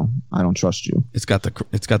eat it though. I don't trust you. It's got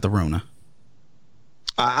the Rona.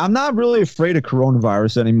 I'm not really afraid of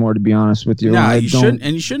coronavirus anymore, to be honest with you. No, you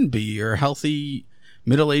shouldn't be. You're a healthy,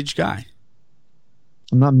 middle-aged guy.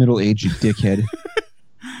 I'm not middle-aged, you dickhead.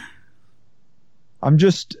 I'm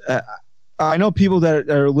just. I know people that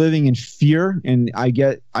are living in fear, and I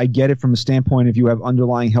get it from a standpoint if you have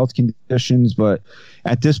underlying health conditions. But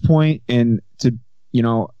at this point, I've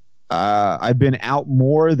been out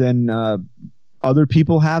more than other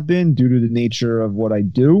people have been due to the nature of what I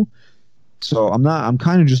do. So I'm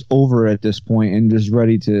kind of just over it at this point and just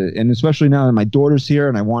ready to, and especially now that my daughter's here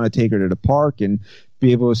and I want to take her to the park and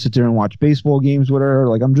be able to sit there and watch baseball games with her.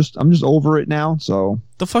 Like I'm just over it now. So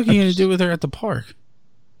the fuck are you going to do with her at the park?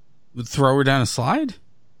 Throw her down a slide?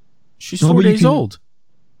 She's 4 days old.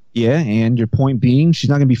 Yeah, and your point being, she's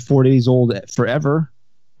not going to be 4 days old forever.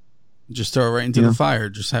 Just throw her right into the fire.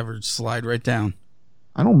 Just have her slide right down.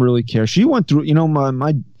 I don't really care. She went through,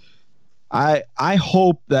 I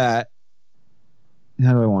hope that,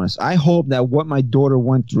 how do I want to say? I hope that what my daughter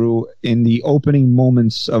went through in the opening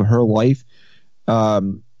moments of her life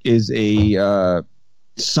is a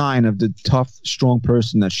sign of the tough, strong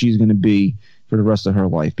person that she's going to be for the rest of her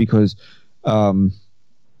life, because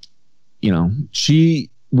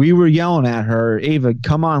we were yelling at her, Ava,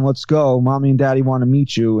 come on, let's go, mommy and daddy want to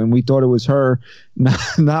meet you, and we thought it was her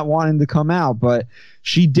not wanting to come out, but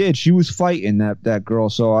she was fighting that girl.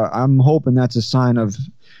 So I'm hoping that's a sign of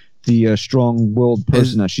the strong-willed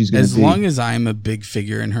person that she's going to be. As long as I'm a big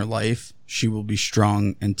figure in her life, she will be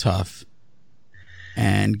strong and tough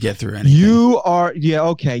and get through anything.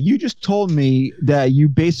 Okay. You just told me that you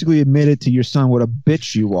basically admitted to your son what a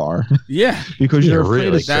bitch you are. Yeah. Because you're afraid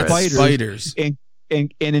really of spiders. And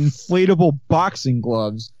inflatable boxing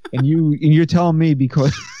gloves. And you're telling me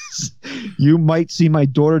because you might see my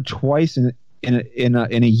daughter twice in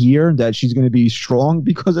a year that she's going to be strong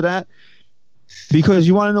because of that. Because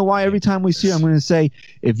you want to know why? Every time we see her, I'm going to say,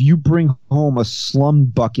 if you bring home a slum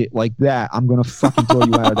bucket like that, I'm going to fucking throw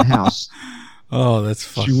you out of the house. Oh, that's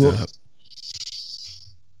fucked up.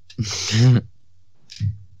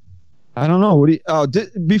 I don't know.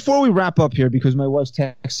 Before we wrap up here, because my wife's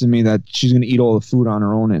texting me that she's going to eat all the food on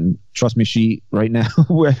her own, and trust me, she right now.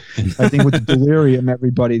 I think with the delirium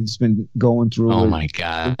everybody's been going through. Oh my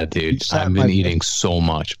god, dude! I've been eating so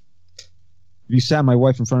much. If you sat my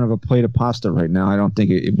wife in front of a plate of pasta right now, I don't think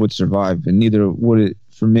it would survive, and neither would it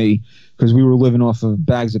for me, because we were living off of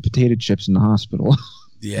bags of potato chips in the hospital.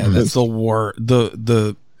 Yeah, that's the war.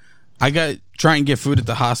 I got try and get food at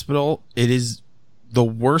the hospital. It is the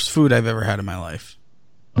worst food I've ever had in my life.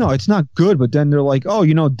 No, it's not good. But then they're like, "Oh,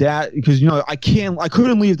 Dad," because I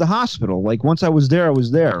couldn't leave the hospital. Like once I was there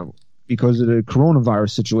because of the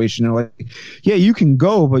coronavirus situation. They're like, "Yeah, you can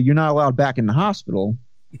go, but you're not allowed back in the hospital."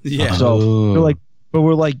 Yeah. So they're like,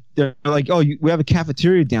 "Oh, we have a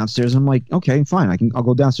cafeteria downstairs." I'm like, "Okay, fine. I'll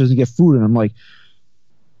go downstairs and get food." And I'm like,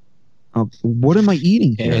 what am I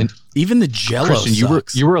eating here? And even the Jello Christian,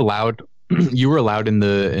 sucks. you were allowed You were allowed in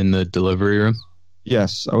the delivery room?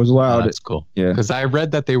 Yes, I was allowed. That's cool. Yeah. Because I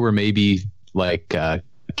read that they were maybe like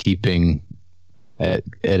keeping it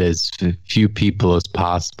as few people as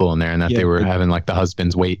possible in there, and that they were having like the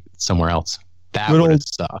husbands wait somewhere else. That would have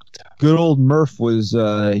sucked. Good old Murph was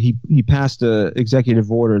he passed a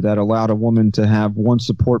executive order that allowed a woman to have one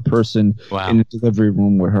support person in the delivery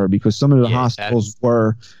room with her, because some of the hospitals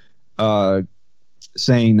were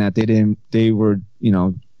saying that they were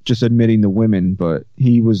just admitting the women, but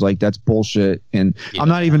he was like, that's bullshit. And I'm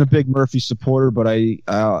not even a big Murphy supporter, but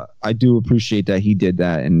I do appreciate that he did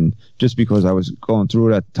that. And just because I was going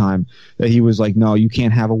through it at the time, that he was like, no, you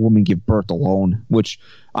can't have a woman give birth alone, which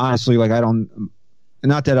honestly, like,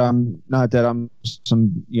 not that I'm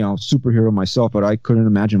some superhero myself, but I couldn't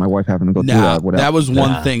imagine my wife having to go through that. That was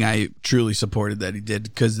one thing I truly supported that he did,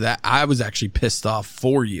 because that I was actually pissed off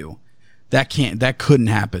for you. That couldn't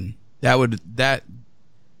happen. That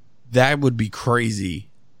would be crazy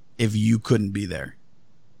if you couldn't be there.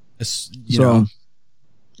 So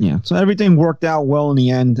everything worked out well in the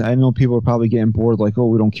end. I know people are probably getting bored, like, oh,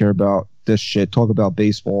 we don't care about this shit. Talk about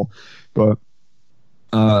baseball. But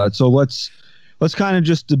so let's kind of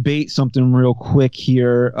just debate something real quick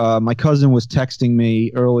here. My cousin was texting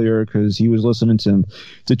me earlier because he was listening to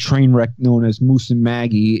the train wreck known as Moose and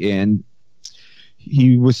Maggie, and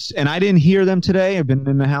I didn't hear them today. I've been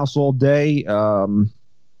in the house all day.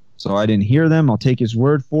 So I didn't hear them. I'll take his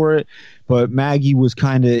word for it. But Maggie was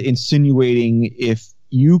kind of insinuating if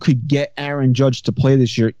you could get Aaron Judge to play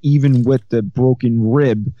this year, even with the broken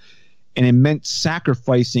rib, and it meant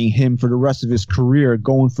sacrificing him for the rest of his career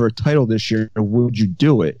going for a title this year, would you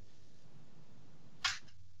do it?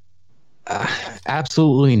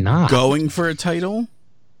 Absolutely not. Going for a title?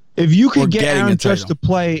 If you could get Aaron Judge to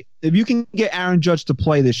play, if you can get Aaron Judge to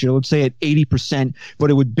play this year, let's say at 80%,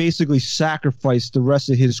 but it would basically sacrifice the rest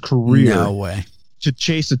of his career. No way. To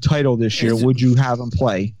chase a title this year, would you have him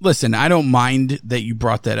play? Listen, I don't mind that you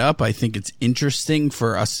brought that up. I think it's interesting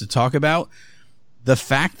for us to talk about. The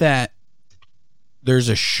fact that there's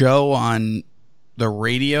a show on the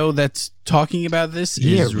radio that's talking about this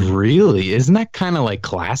really isn't that kind of like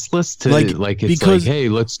classless to like it's because, like, hey,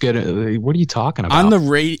 let's get it. What are you talking about? On the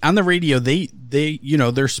radio, they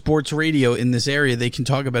their sports radio in this area, they can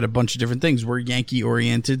talk about a bunch of different things. We're Yankee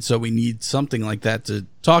oriented, so we need something like that to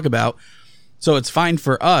talk about. So it's fine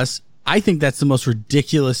for us. I think that's the most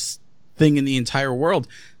ridiculous thing in the entire world.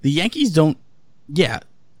 The Yankees don't. Yeah.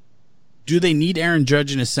 Do they need Aaron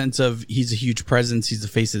Judge in a sense of he's a huge presence, he's the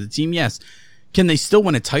face of the team? Yes. Can they still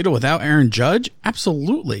win a title without Aaron Judge?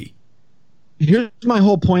 Absolutely. Here's my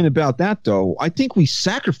whole point about that, though. I think we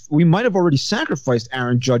might have already sacrificed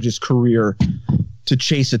Aaron Judge's career to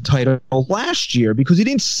chase a title last year because he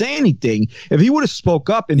didn't say anything. If he would have spoke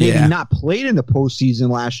up and maybe not played in the postseason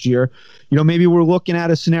last year, maybe we're looking at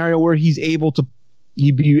a scenario where he'd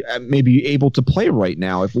be maybe able to play right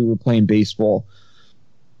now if we were playing baseball.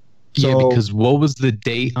 So, because what was the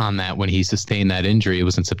date on that when he sustained that injury? It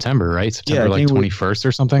was in September, right? September 21st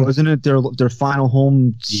or something? Wasn't it their final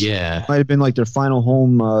home? Yeah. Might have been like their final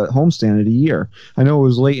homestand of the year. I know it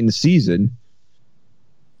was late in the season.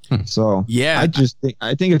 So I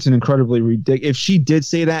think it's an incredibly ridiculous. If she did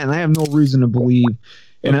say that, and I have no reason to believe,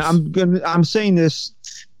 and I'm saying this.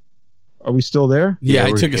 Are we still there? Yeah,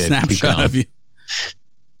 I took a snapshot of you.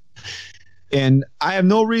 And I have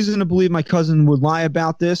no reason to believe my cousin would lie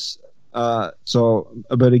about this. But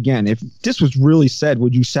again, if this was really said,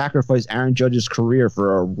 would you sacrifice Aaron Judge's career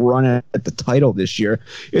for a run at the title this year?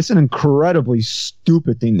 It's an incredibly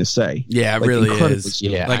stupid thing to say. Yeah, it really is.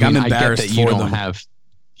 Stupid. Yeah, I'm embarrassed that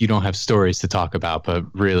you don't have stories to talk about, but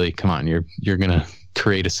really, come on, you're gonna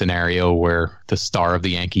create a scenario where the star of the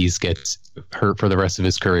Yankees gets hurt for the rest of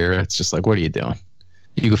his career. It's just like, what are you doing?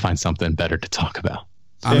 You can find something better to talk about.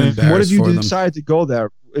 What if you decided to go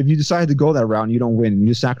there? If you decided to go that route and you don't win, and you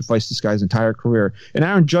just sacrifice this guy's entire career, and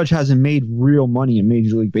Aaron Judge hasn't made real money in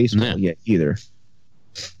Major League Baseball yet either.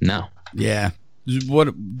 No. Yeah.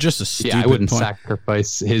 Just a stupid I wouldn't point.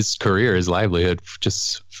 Sacrifice his career, his livelihood,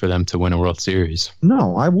 just for them to win a World Series.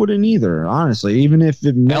 No, I wouldn't either. Honestly, even if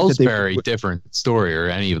it meant Ellsbury, different story,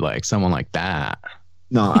 or someone like that.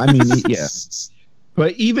 No, I mean, yeah.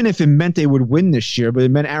 But even if it meant they would win this year, but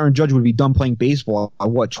it meant Aaron Judge would be done playing baseball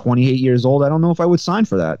at 28 years old, I don't know if I would sign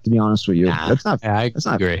for that, to be honest with you. That's not. I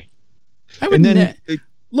agree. I would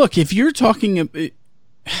look, if you're talking,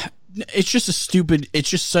 it's just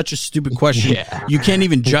such a stupid question. Yeah. You can't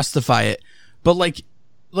even justify it. But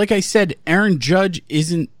like I said, Aaron Judge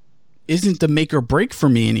isn't the make or break for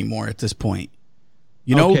me anymore at this point.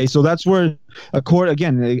 Okay, so that's where,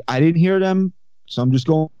 again, I didn't hear them. So I'm just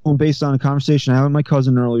going based on a conversation I had with my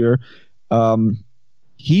cousin earlier.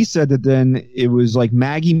 He said that then it was like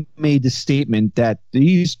Maggie made the statement that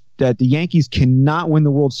the Yankees cannot win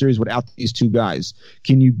the World Series without these two guys.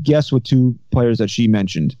 Can you guess what two players that she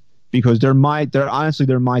mentioned? Because they're my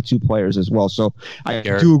two players as well. So I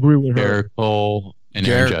do agree with her. Garrett Cole and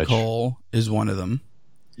Aaron Judge. Garrett Cole is one of them.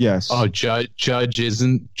 Yes. Oh,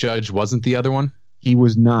 Judge wasn't the other one? He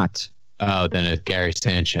was not. Oh, then it's Gary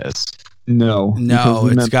Sanchez. No,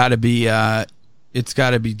 it's got to be DJ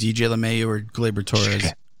LeMahieu or Gleyber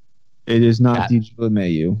Torres. It is not DJ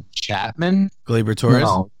LeMahieu. Chapman? Gleyber Torres?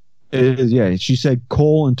 No, it is. Yeah, she said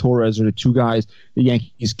Cole and Torres are the two guys the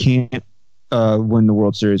Yankees can't win the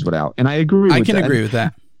World Series without, and I agree. I can agree with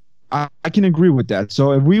that. I can agree with that.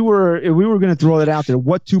 So if we were going to throw that out there,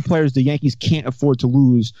 what two players the Yankees can't afford to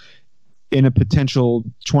lose in a potential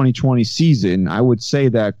 2020 season, I would say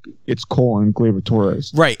that it's Cole and Gleyber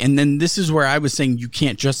Torres. Right, and then this is where I was saying you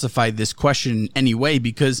can't justify this question anyway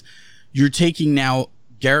because you're taking now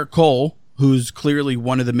Garrett Cole, who's clearly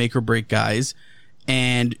one of the make or break guys,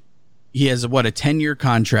 and he has a 10-year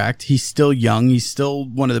contract. He's still young. He's still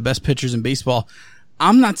one of the best pitchers in baseball.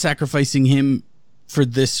 I'm not sacrificing him for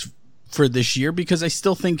this year because I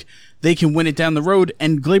still think they can win it down the road.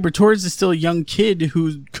 And Gleyber Torres is still a young kid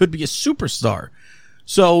who could be a superstar.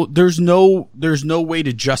 So there's no way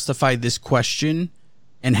to justify this question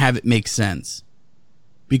and have it make sense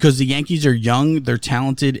because the Yankees are young, they're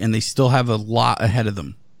talented, and they still have a lot ahead of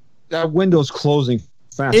them. That window's closing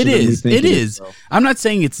faster. It is. I'm not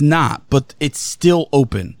saying it's not, but it's still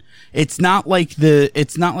open. It's not like the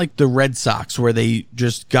Red Sox where they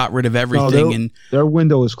just got rid of everything and their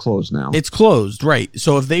window is closed now. It's closed, right?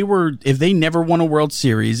 So if they never won a World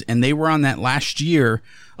Series and they were on that last year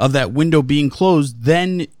of that window being closed,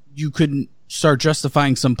 then you could start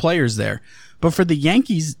justifying some players there. But for the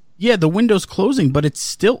Yankees, yeah, the window's closing, but it's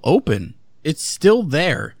still open. It's still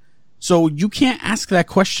there. So you can't ask that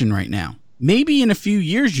question right now. Maybe in a few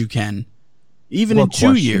years you can. Even in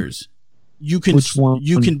 2 years. You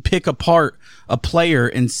can pick apart a player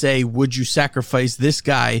and say, would you sacrifice this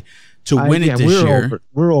guy to win it this year?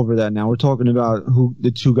 We're over that now. We're talking about who the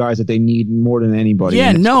two guys that they need more than anybody.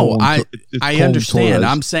 Yeah, no, I understand.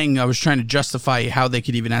 I'm saying I was trying to justify how they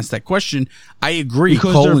could even ask that question. I agree.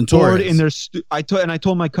 Because Cole they're and bored Torres. and I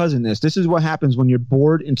told my cousin this. This is what happens when you're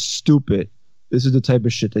bored and stupid. This is the type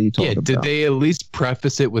of shit that you talk about. Did they at least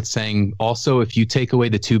preface it with saying, also, if you take away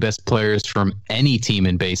the two best players from any team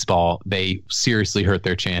in baseball, they seriously hurt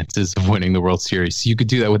their chances of winning the World Series? You could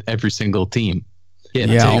do that with every single team. Yeah,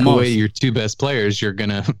 take almost. Away your two best players, you're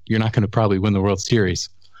not gonna probably win the World Series.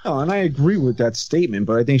 No, and I agree with that statement,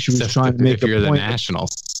 but I think she was trying to make if you're the point. The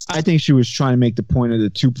Nationals. I think she was trying to make the point of the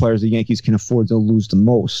two players the Yankees can afford to lose the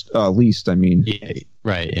most. Least, I mean. Yeah,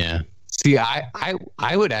 right. Yeah. See,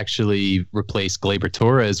 I would actually replace Gleyber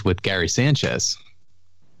Torres with Gary Sanchez.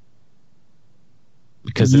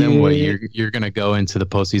 Because then what you're going to go into the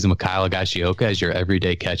postseason with Kyle Higashioka as your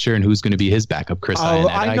everyday catcher, and who's going to be his backup? Chris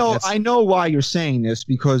Iannetta, I know why you're saying this,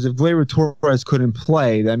 because if Gleyber Torres couldn't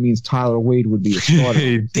play, that means Tyler Wade would be a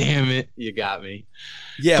starter. Damn it, you got me.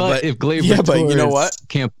 Yeah, but if Gleyber Torres you know what?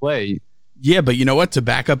 Can't play. Yeah, but you know what? To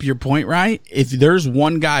back up your point, right? If there's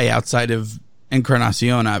one guy outside of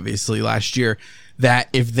Encarnacion, obviously, last year, that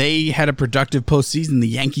if they had a productive postseason, the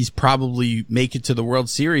Yankees probably make it to the World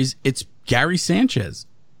Series, it's Gary Sanchez.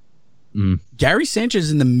 Gary Sanchez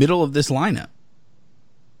in the middle of this lineup.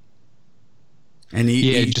 And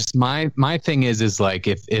just my thing is like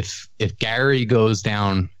if Gary goes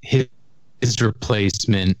down, his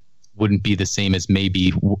replacement wouldn't be the same as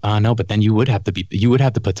maybe no, but then you would have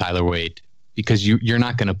to put Tyler Wade. Because you're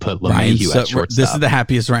not going to put LeMahieu at shortstop. This is the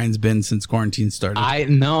happiest Ryan's been since quarantine started. I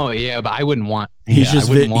know, yeah, but I wouldn't want. I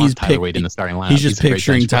wouldn't want Tyler Wade in the starting lineup. He's just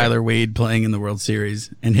picturing Tyler Wade playing in the World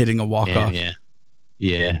Series and hitting a walk-off.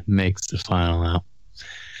 Yeah, makes the final out.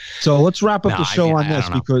 So let's wrap up the show on this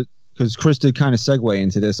because Chris did kind of segue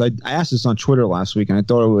into this. I asked this on Twitter last week, and I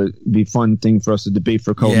thought it would be a fun thing for us to debate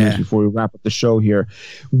for a couple minutes before we wrap up the show here.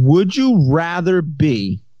 Would you rather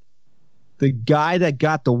be the guy that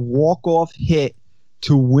got the walk-off hit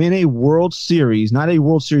to win a World Series, not a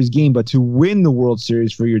World Series game, but to win the World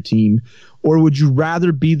Series for your team? Or would you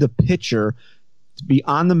rather be the pitcher to be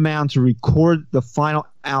on the mound to record the final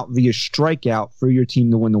out via strikeout for your team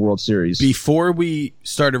to win the World Series? Before we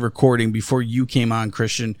started recording, before you came on,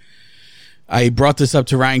 Christian, I brought this up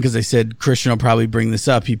to Ryan because I said Christian will probably bring this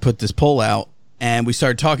up. He put this poll out, and we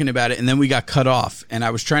started talking about it, and then we got cut off. And I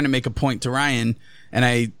was trying to make a point to Ryan, and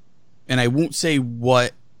I won't say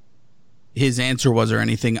what his answer was or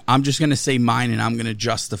anything. I'm just going to say mine, and I'm going to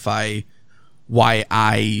justify why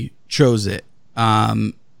I chose it.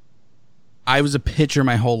 I was a pitcher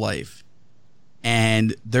my whole life.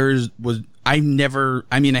 And I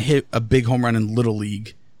hit a big home run in Little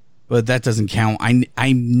League, but that doesn't count.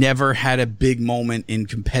 I never had a big moment in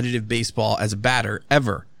competitive baseball as a batter,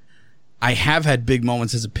 ever. I have had big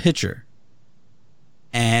moments as a pitcher.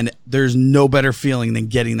 And there's no better feeling than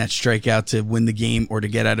getting that strikeout to win the game or to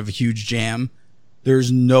get out of a huge jam.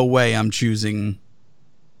 There's no way I'm choosing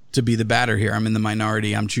to be the batter here. I'm in the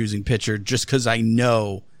minority. I'm choosing pitcher just because I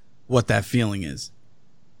know what that feeling is.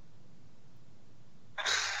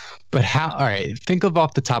 But all right, think of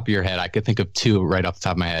off the top of your head. I could think of two right off the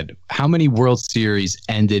top of my head. How many World Series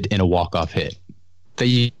ended in a walk-off hit that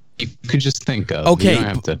you could just think of? Okay. You don't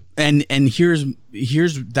have to. And here's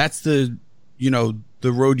that's the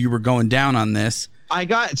road you were going down on this.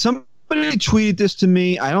 Somebody tweeted this to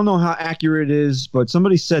me. I don't know how accurate it is, but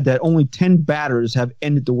somebody said that only 10 batters have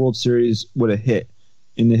ended the World Series with a hit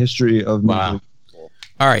in the history of Wow.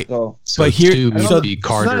 All right. So but here, two would be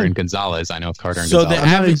Carter and Gonzalez. I know Carter and Gonzalez.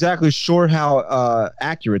 I'm not exactly sure how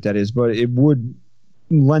accurate that is, but it would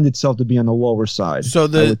lend itself to be on the lower side. So I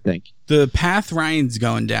would think the path Ryan's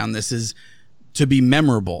going down, this is to be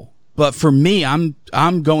memorable. But for me, I'm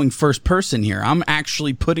going first person here. I'm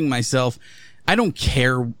actually putting myself. I don't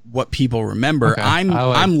care what people remember. Okay.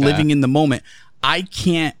 I'm living in the moment. I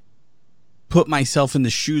can't put myself in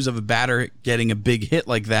the shoes of a batter getting a big hit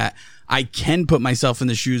like that. I can put myself in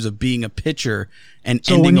the shoes of being a pitcher and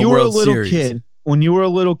ending a World Series. When you were a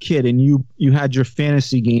little kid and you had your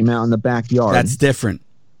fantasy game out in the backyard. That's different.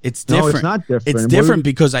 It's different. No, it's not different. It's different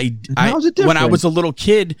because How is it different? when I was a little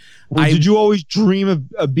kid, did you always dream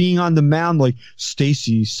of being on the mound like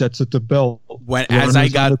Stacy sets at the belt? As I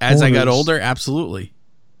got older, absolutely,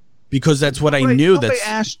 because that's what I knew. That's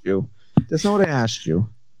not what I asked you.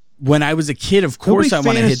 When I was a kid, of course, I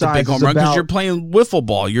want to hit the big home run because you're playing wiffle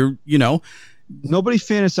ball. Nobody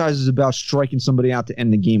fantasizes about striking somebody out to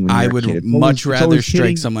end the game. When I would much rather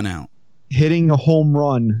strike someone out. Hitting a home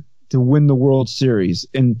run to win the World Series,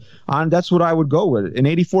 and that's what I would go with. And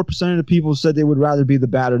 84% of the people said they would rather be the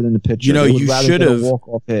batter than the pitcher. You should have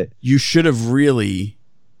walk-off hit. You should have really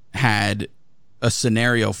had a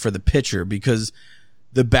scenario for the pitcher because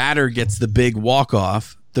the batter gets the big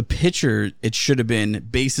walk-off. The pitcher, it should have been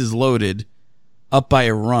bases loaded, up by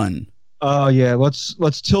a run. Oh yeah,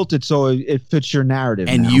 let's tilt it so it fits your narrative.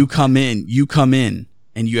 And now. you come in,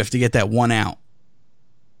 and you have to get that one out.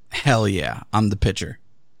 Hell yeah, I'm the pitcher.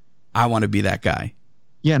 I want to be that guy.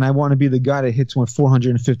 Yeah, and I want to be the guy that hits one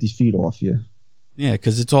 450 feet off you. Yeah,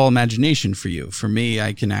 because it's all imagination for you. For me,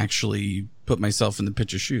 I can actually put myself in the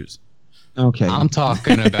pitcher's shoes. Okay, I'm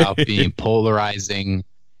talking about being polarizing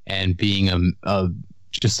and being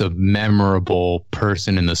just a memorable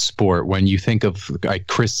person in the sport. When you think of like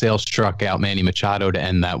Chris Sale struck out Manny Machado to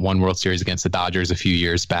end that one World Series against the Dodgers a few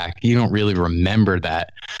years back, you don't really remember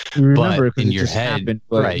that. You remember it in your just head, happened,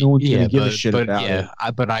 but right? No one's gonna give a shit about it.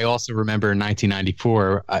 But I also remember in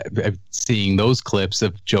 1994 seeing those clips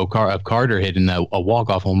of Carter hitting a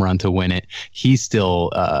walk-off home run to win it. He still,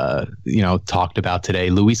 talked about today.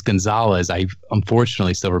 Luis Gonzalez, I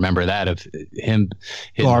unfortunately still remember that of him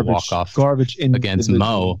hitting a walk-off garbage against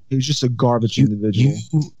Mo. He was just a garbage individual.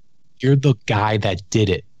 You're the guy that did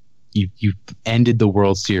it. You ended the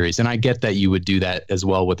World Series, and I get that you would do that as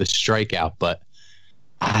well with a strikeout, but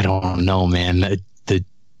I don't know, man.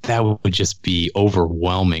 That would just be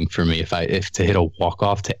overwhelming for me if to hit a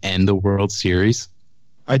walk-off to end the World Series.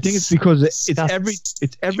 I think it's because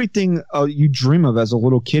it's everything you dream of as a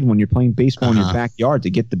little kid when you're playing baseball in your backyard to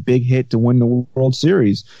get the big hit to win the World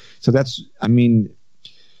Series. So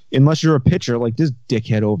unless you're a pitcher like this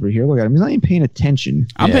dickhead over here, look at him. He's not even paying attention.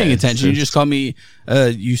 I'm paying attention. You just called me.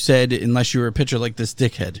 You said unless you were a pitcher like this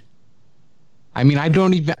dickhead. I mean, I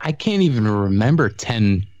can't even remember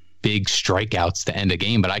 10 big strikeouts to end a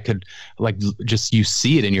game, but I could you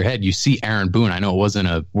see it in your head. You see Aaron Boone. I know it wasn't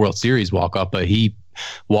a World Series walk-off, but he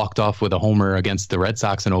walked off with a homer against the Red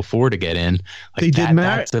Sox in 2004 to get in.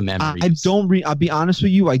 That's a memory. I'll be honest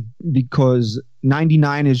with you, because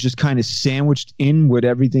 99 is just kind of sandwiched in with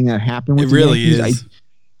everything that happened with it really is.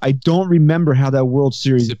 I don't remember how that World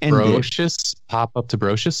Series ended. Brocious? Pop up to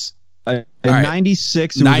Brocious? In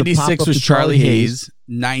 96, it 96 was Charlie Hayes.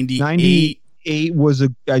 98 was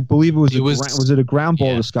I believe was it a ground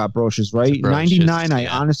ball to Scott Brocious, right? 99,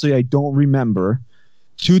 I don't remember.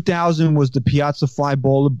 2000 was the Piazza fly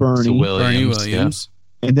ball to Bernie Williams.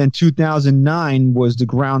 And then 2009 was the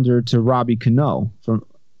grounder to Robbie Cano.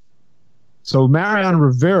 So Mariano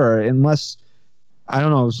Rivera, unless I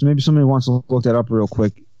don't know, maybe somebody wants to look that up real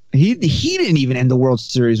quick. He didn't even end the World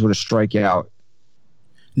Series with a strikeout.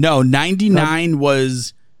 No, 99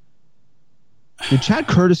 was Did Chad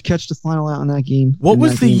Curtis catch the final out in that game? What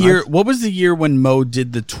was the year? What was the year when Mo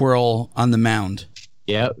did the twirl on the mound?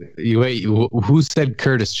 Yeah. Wait, who said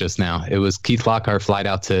Curtis just now? It was Keith Lockhart flied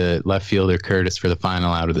out to left fielder Curtis for the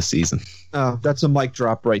final out of the season. Oh, that's a mic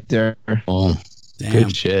drop right there. Oh, damn.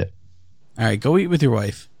 Good shit. All right, go eat with your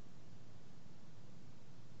wife.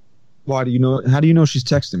 Why do you know? How do you know she's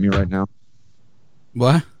texting me right now?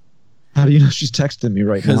 What? How do you know she's texting me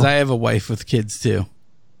right now? Because I have a wife with kids too.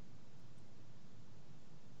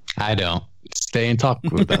 I don't. Stay and talk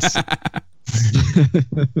with us.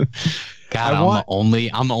 God, I'm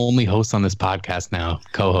the only host on this podcast now,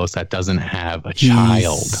 co-host that doesn't have a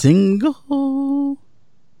child. Single.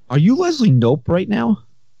 Are you Leslie Knope right now?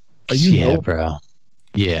 Are you? Yeah, Knope? bro.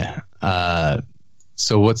 Yeah.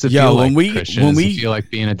 So what's it feel like, Christian? Does it feel like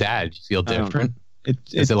being a dad? You feel different?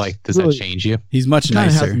 Does that change you? He's much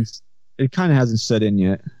nicer. It kind of hasn't set in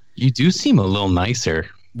yet. You do seem a little nicer.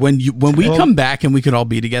 When we come back and we could all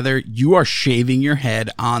be together, you are shaving your head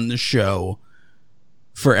on the show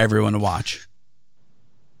for everyone to watch.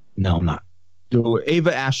 No, I'm not. Do it.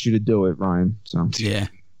 Ava asked you to do it, Ryan. So yeah,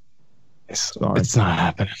 it's not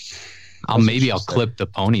happening. I'll clip the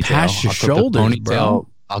ponytail. Past your shoulders, bro.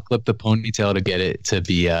 I'll clip the ponytail to get it to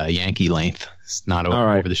be Yankee length. It's not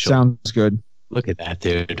over the shoulder. Sounds good. Look at that,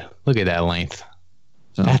 dude. Look at that length.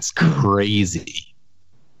 That's crazy.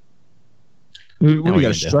 What do you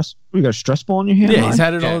got a stress? You got a stress ball in your hand? Yeah, he's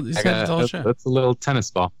had it all. He's had it all. That's a little tennis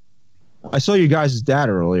ball. I saw you guys' dad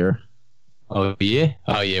earlier. Oh yeah.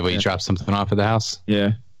 Well, you dropped something off at the house.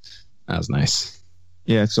 Yeah, that was nice.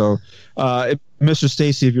 Yeah. So, Mr.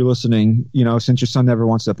 Stacy, if you're listening, since your son never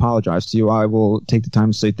wants to apologize to you, I will take the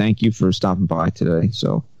time to say thank you for stopping by today.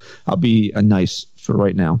 So, I'll be nice for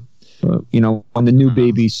right now. But when the new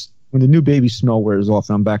baby smell wears off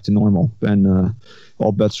and I'm back to normal, then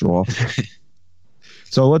all bets are off.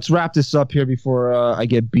 So let's wrap this up here before I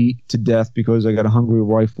get beat to death because I got a hungry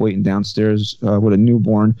wife waiting downstairs with a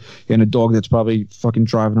newborn and a dog that's probably fucking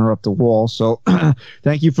driving her up the wall. So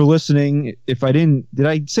thank you for listening. If I did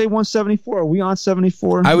I say 174? Are we on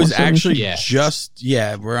 74? I was actually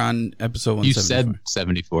we're on episode 174. You said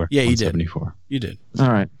 74. Yeah, you did. 74. You did. All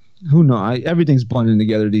right. Who knows? Everything's blending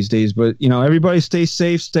together these days. But, everybody stay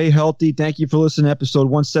safe, stay healthy. Thank you for listening to episode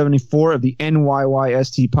 174 of the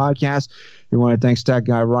NYYST podcast. We want to thank Stat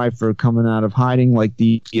Guy Rye for coming out of hiding like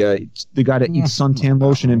the guy that eats suntan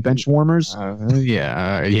lotion and bench warmers.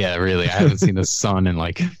 Yeah, really. I haven't seen the sun in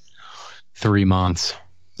like 3 months.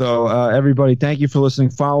 So, everybody, thank you for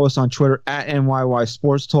listening. Follow us on Twitter at NYY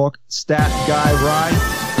Sports Talk. Stat Guy Rye.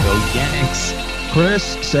 Go Yanks. Chris,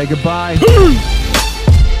 say goodbye.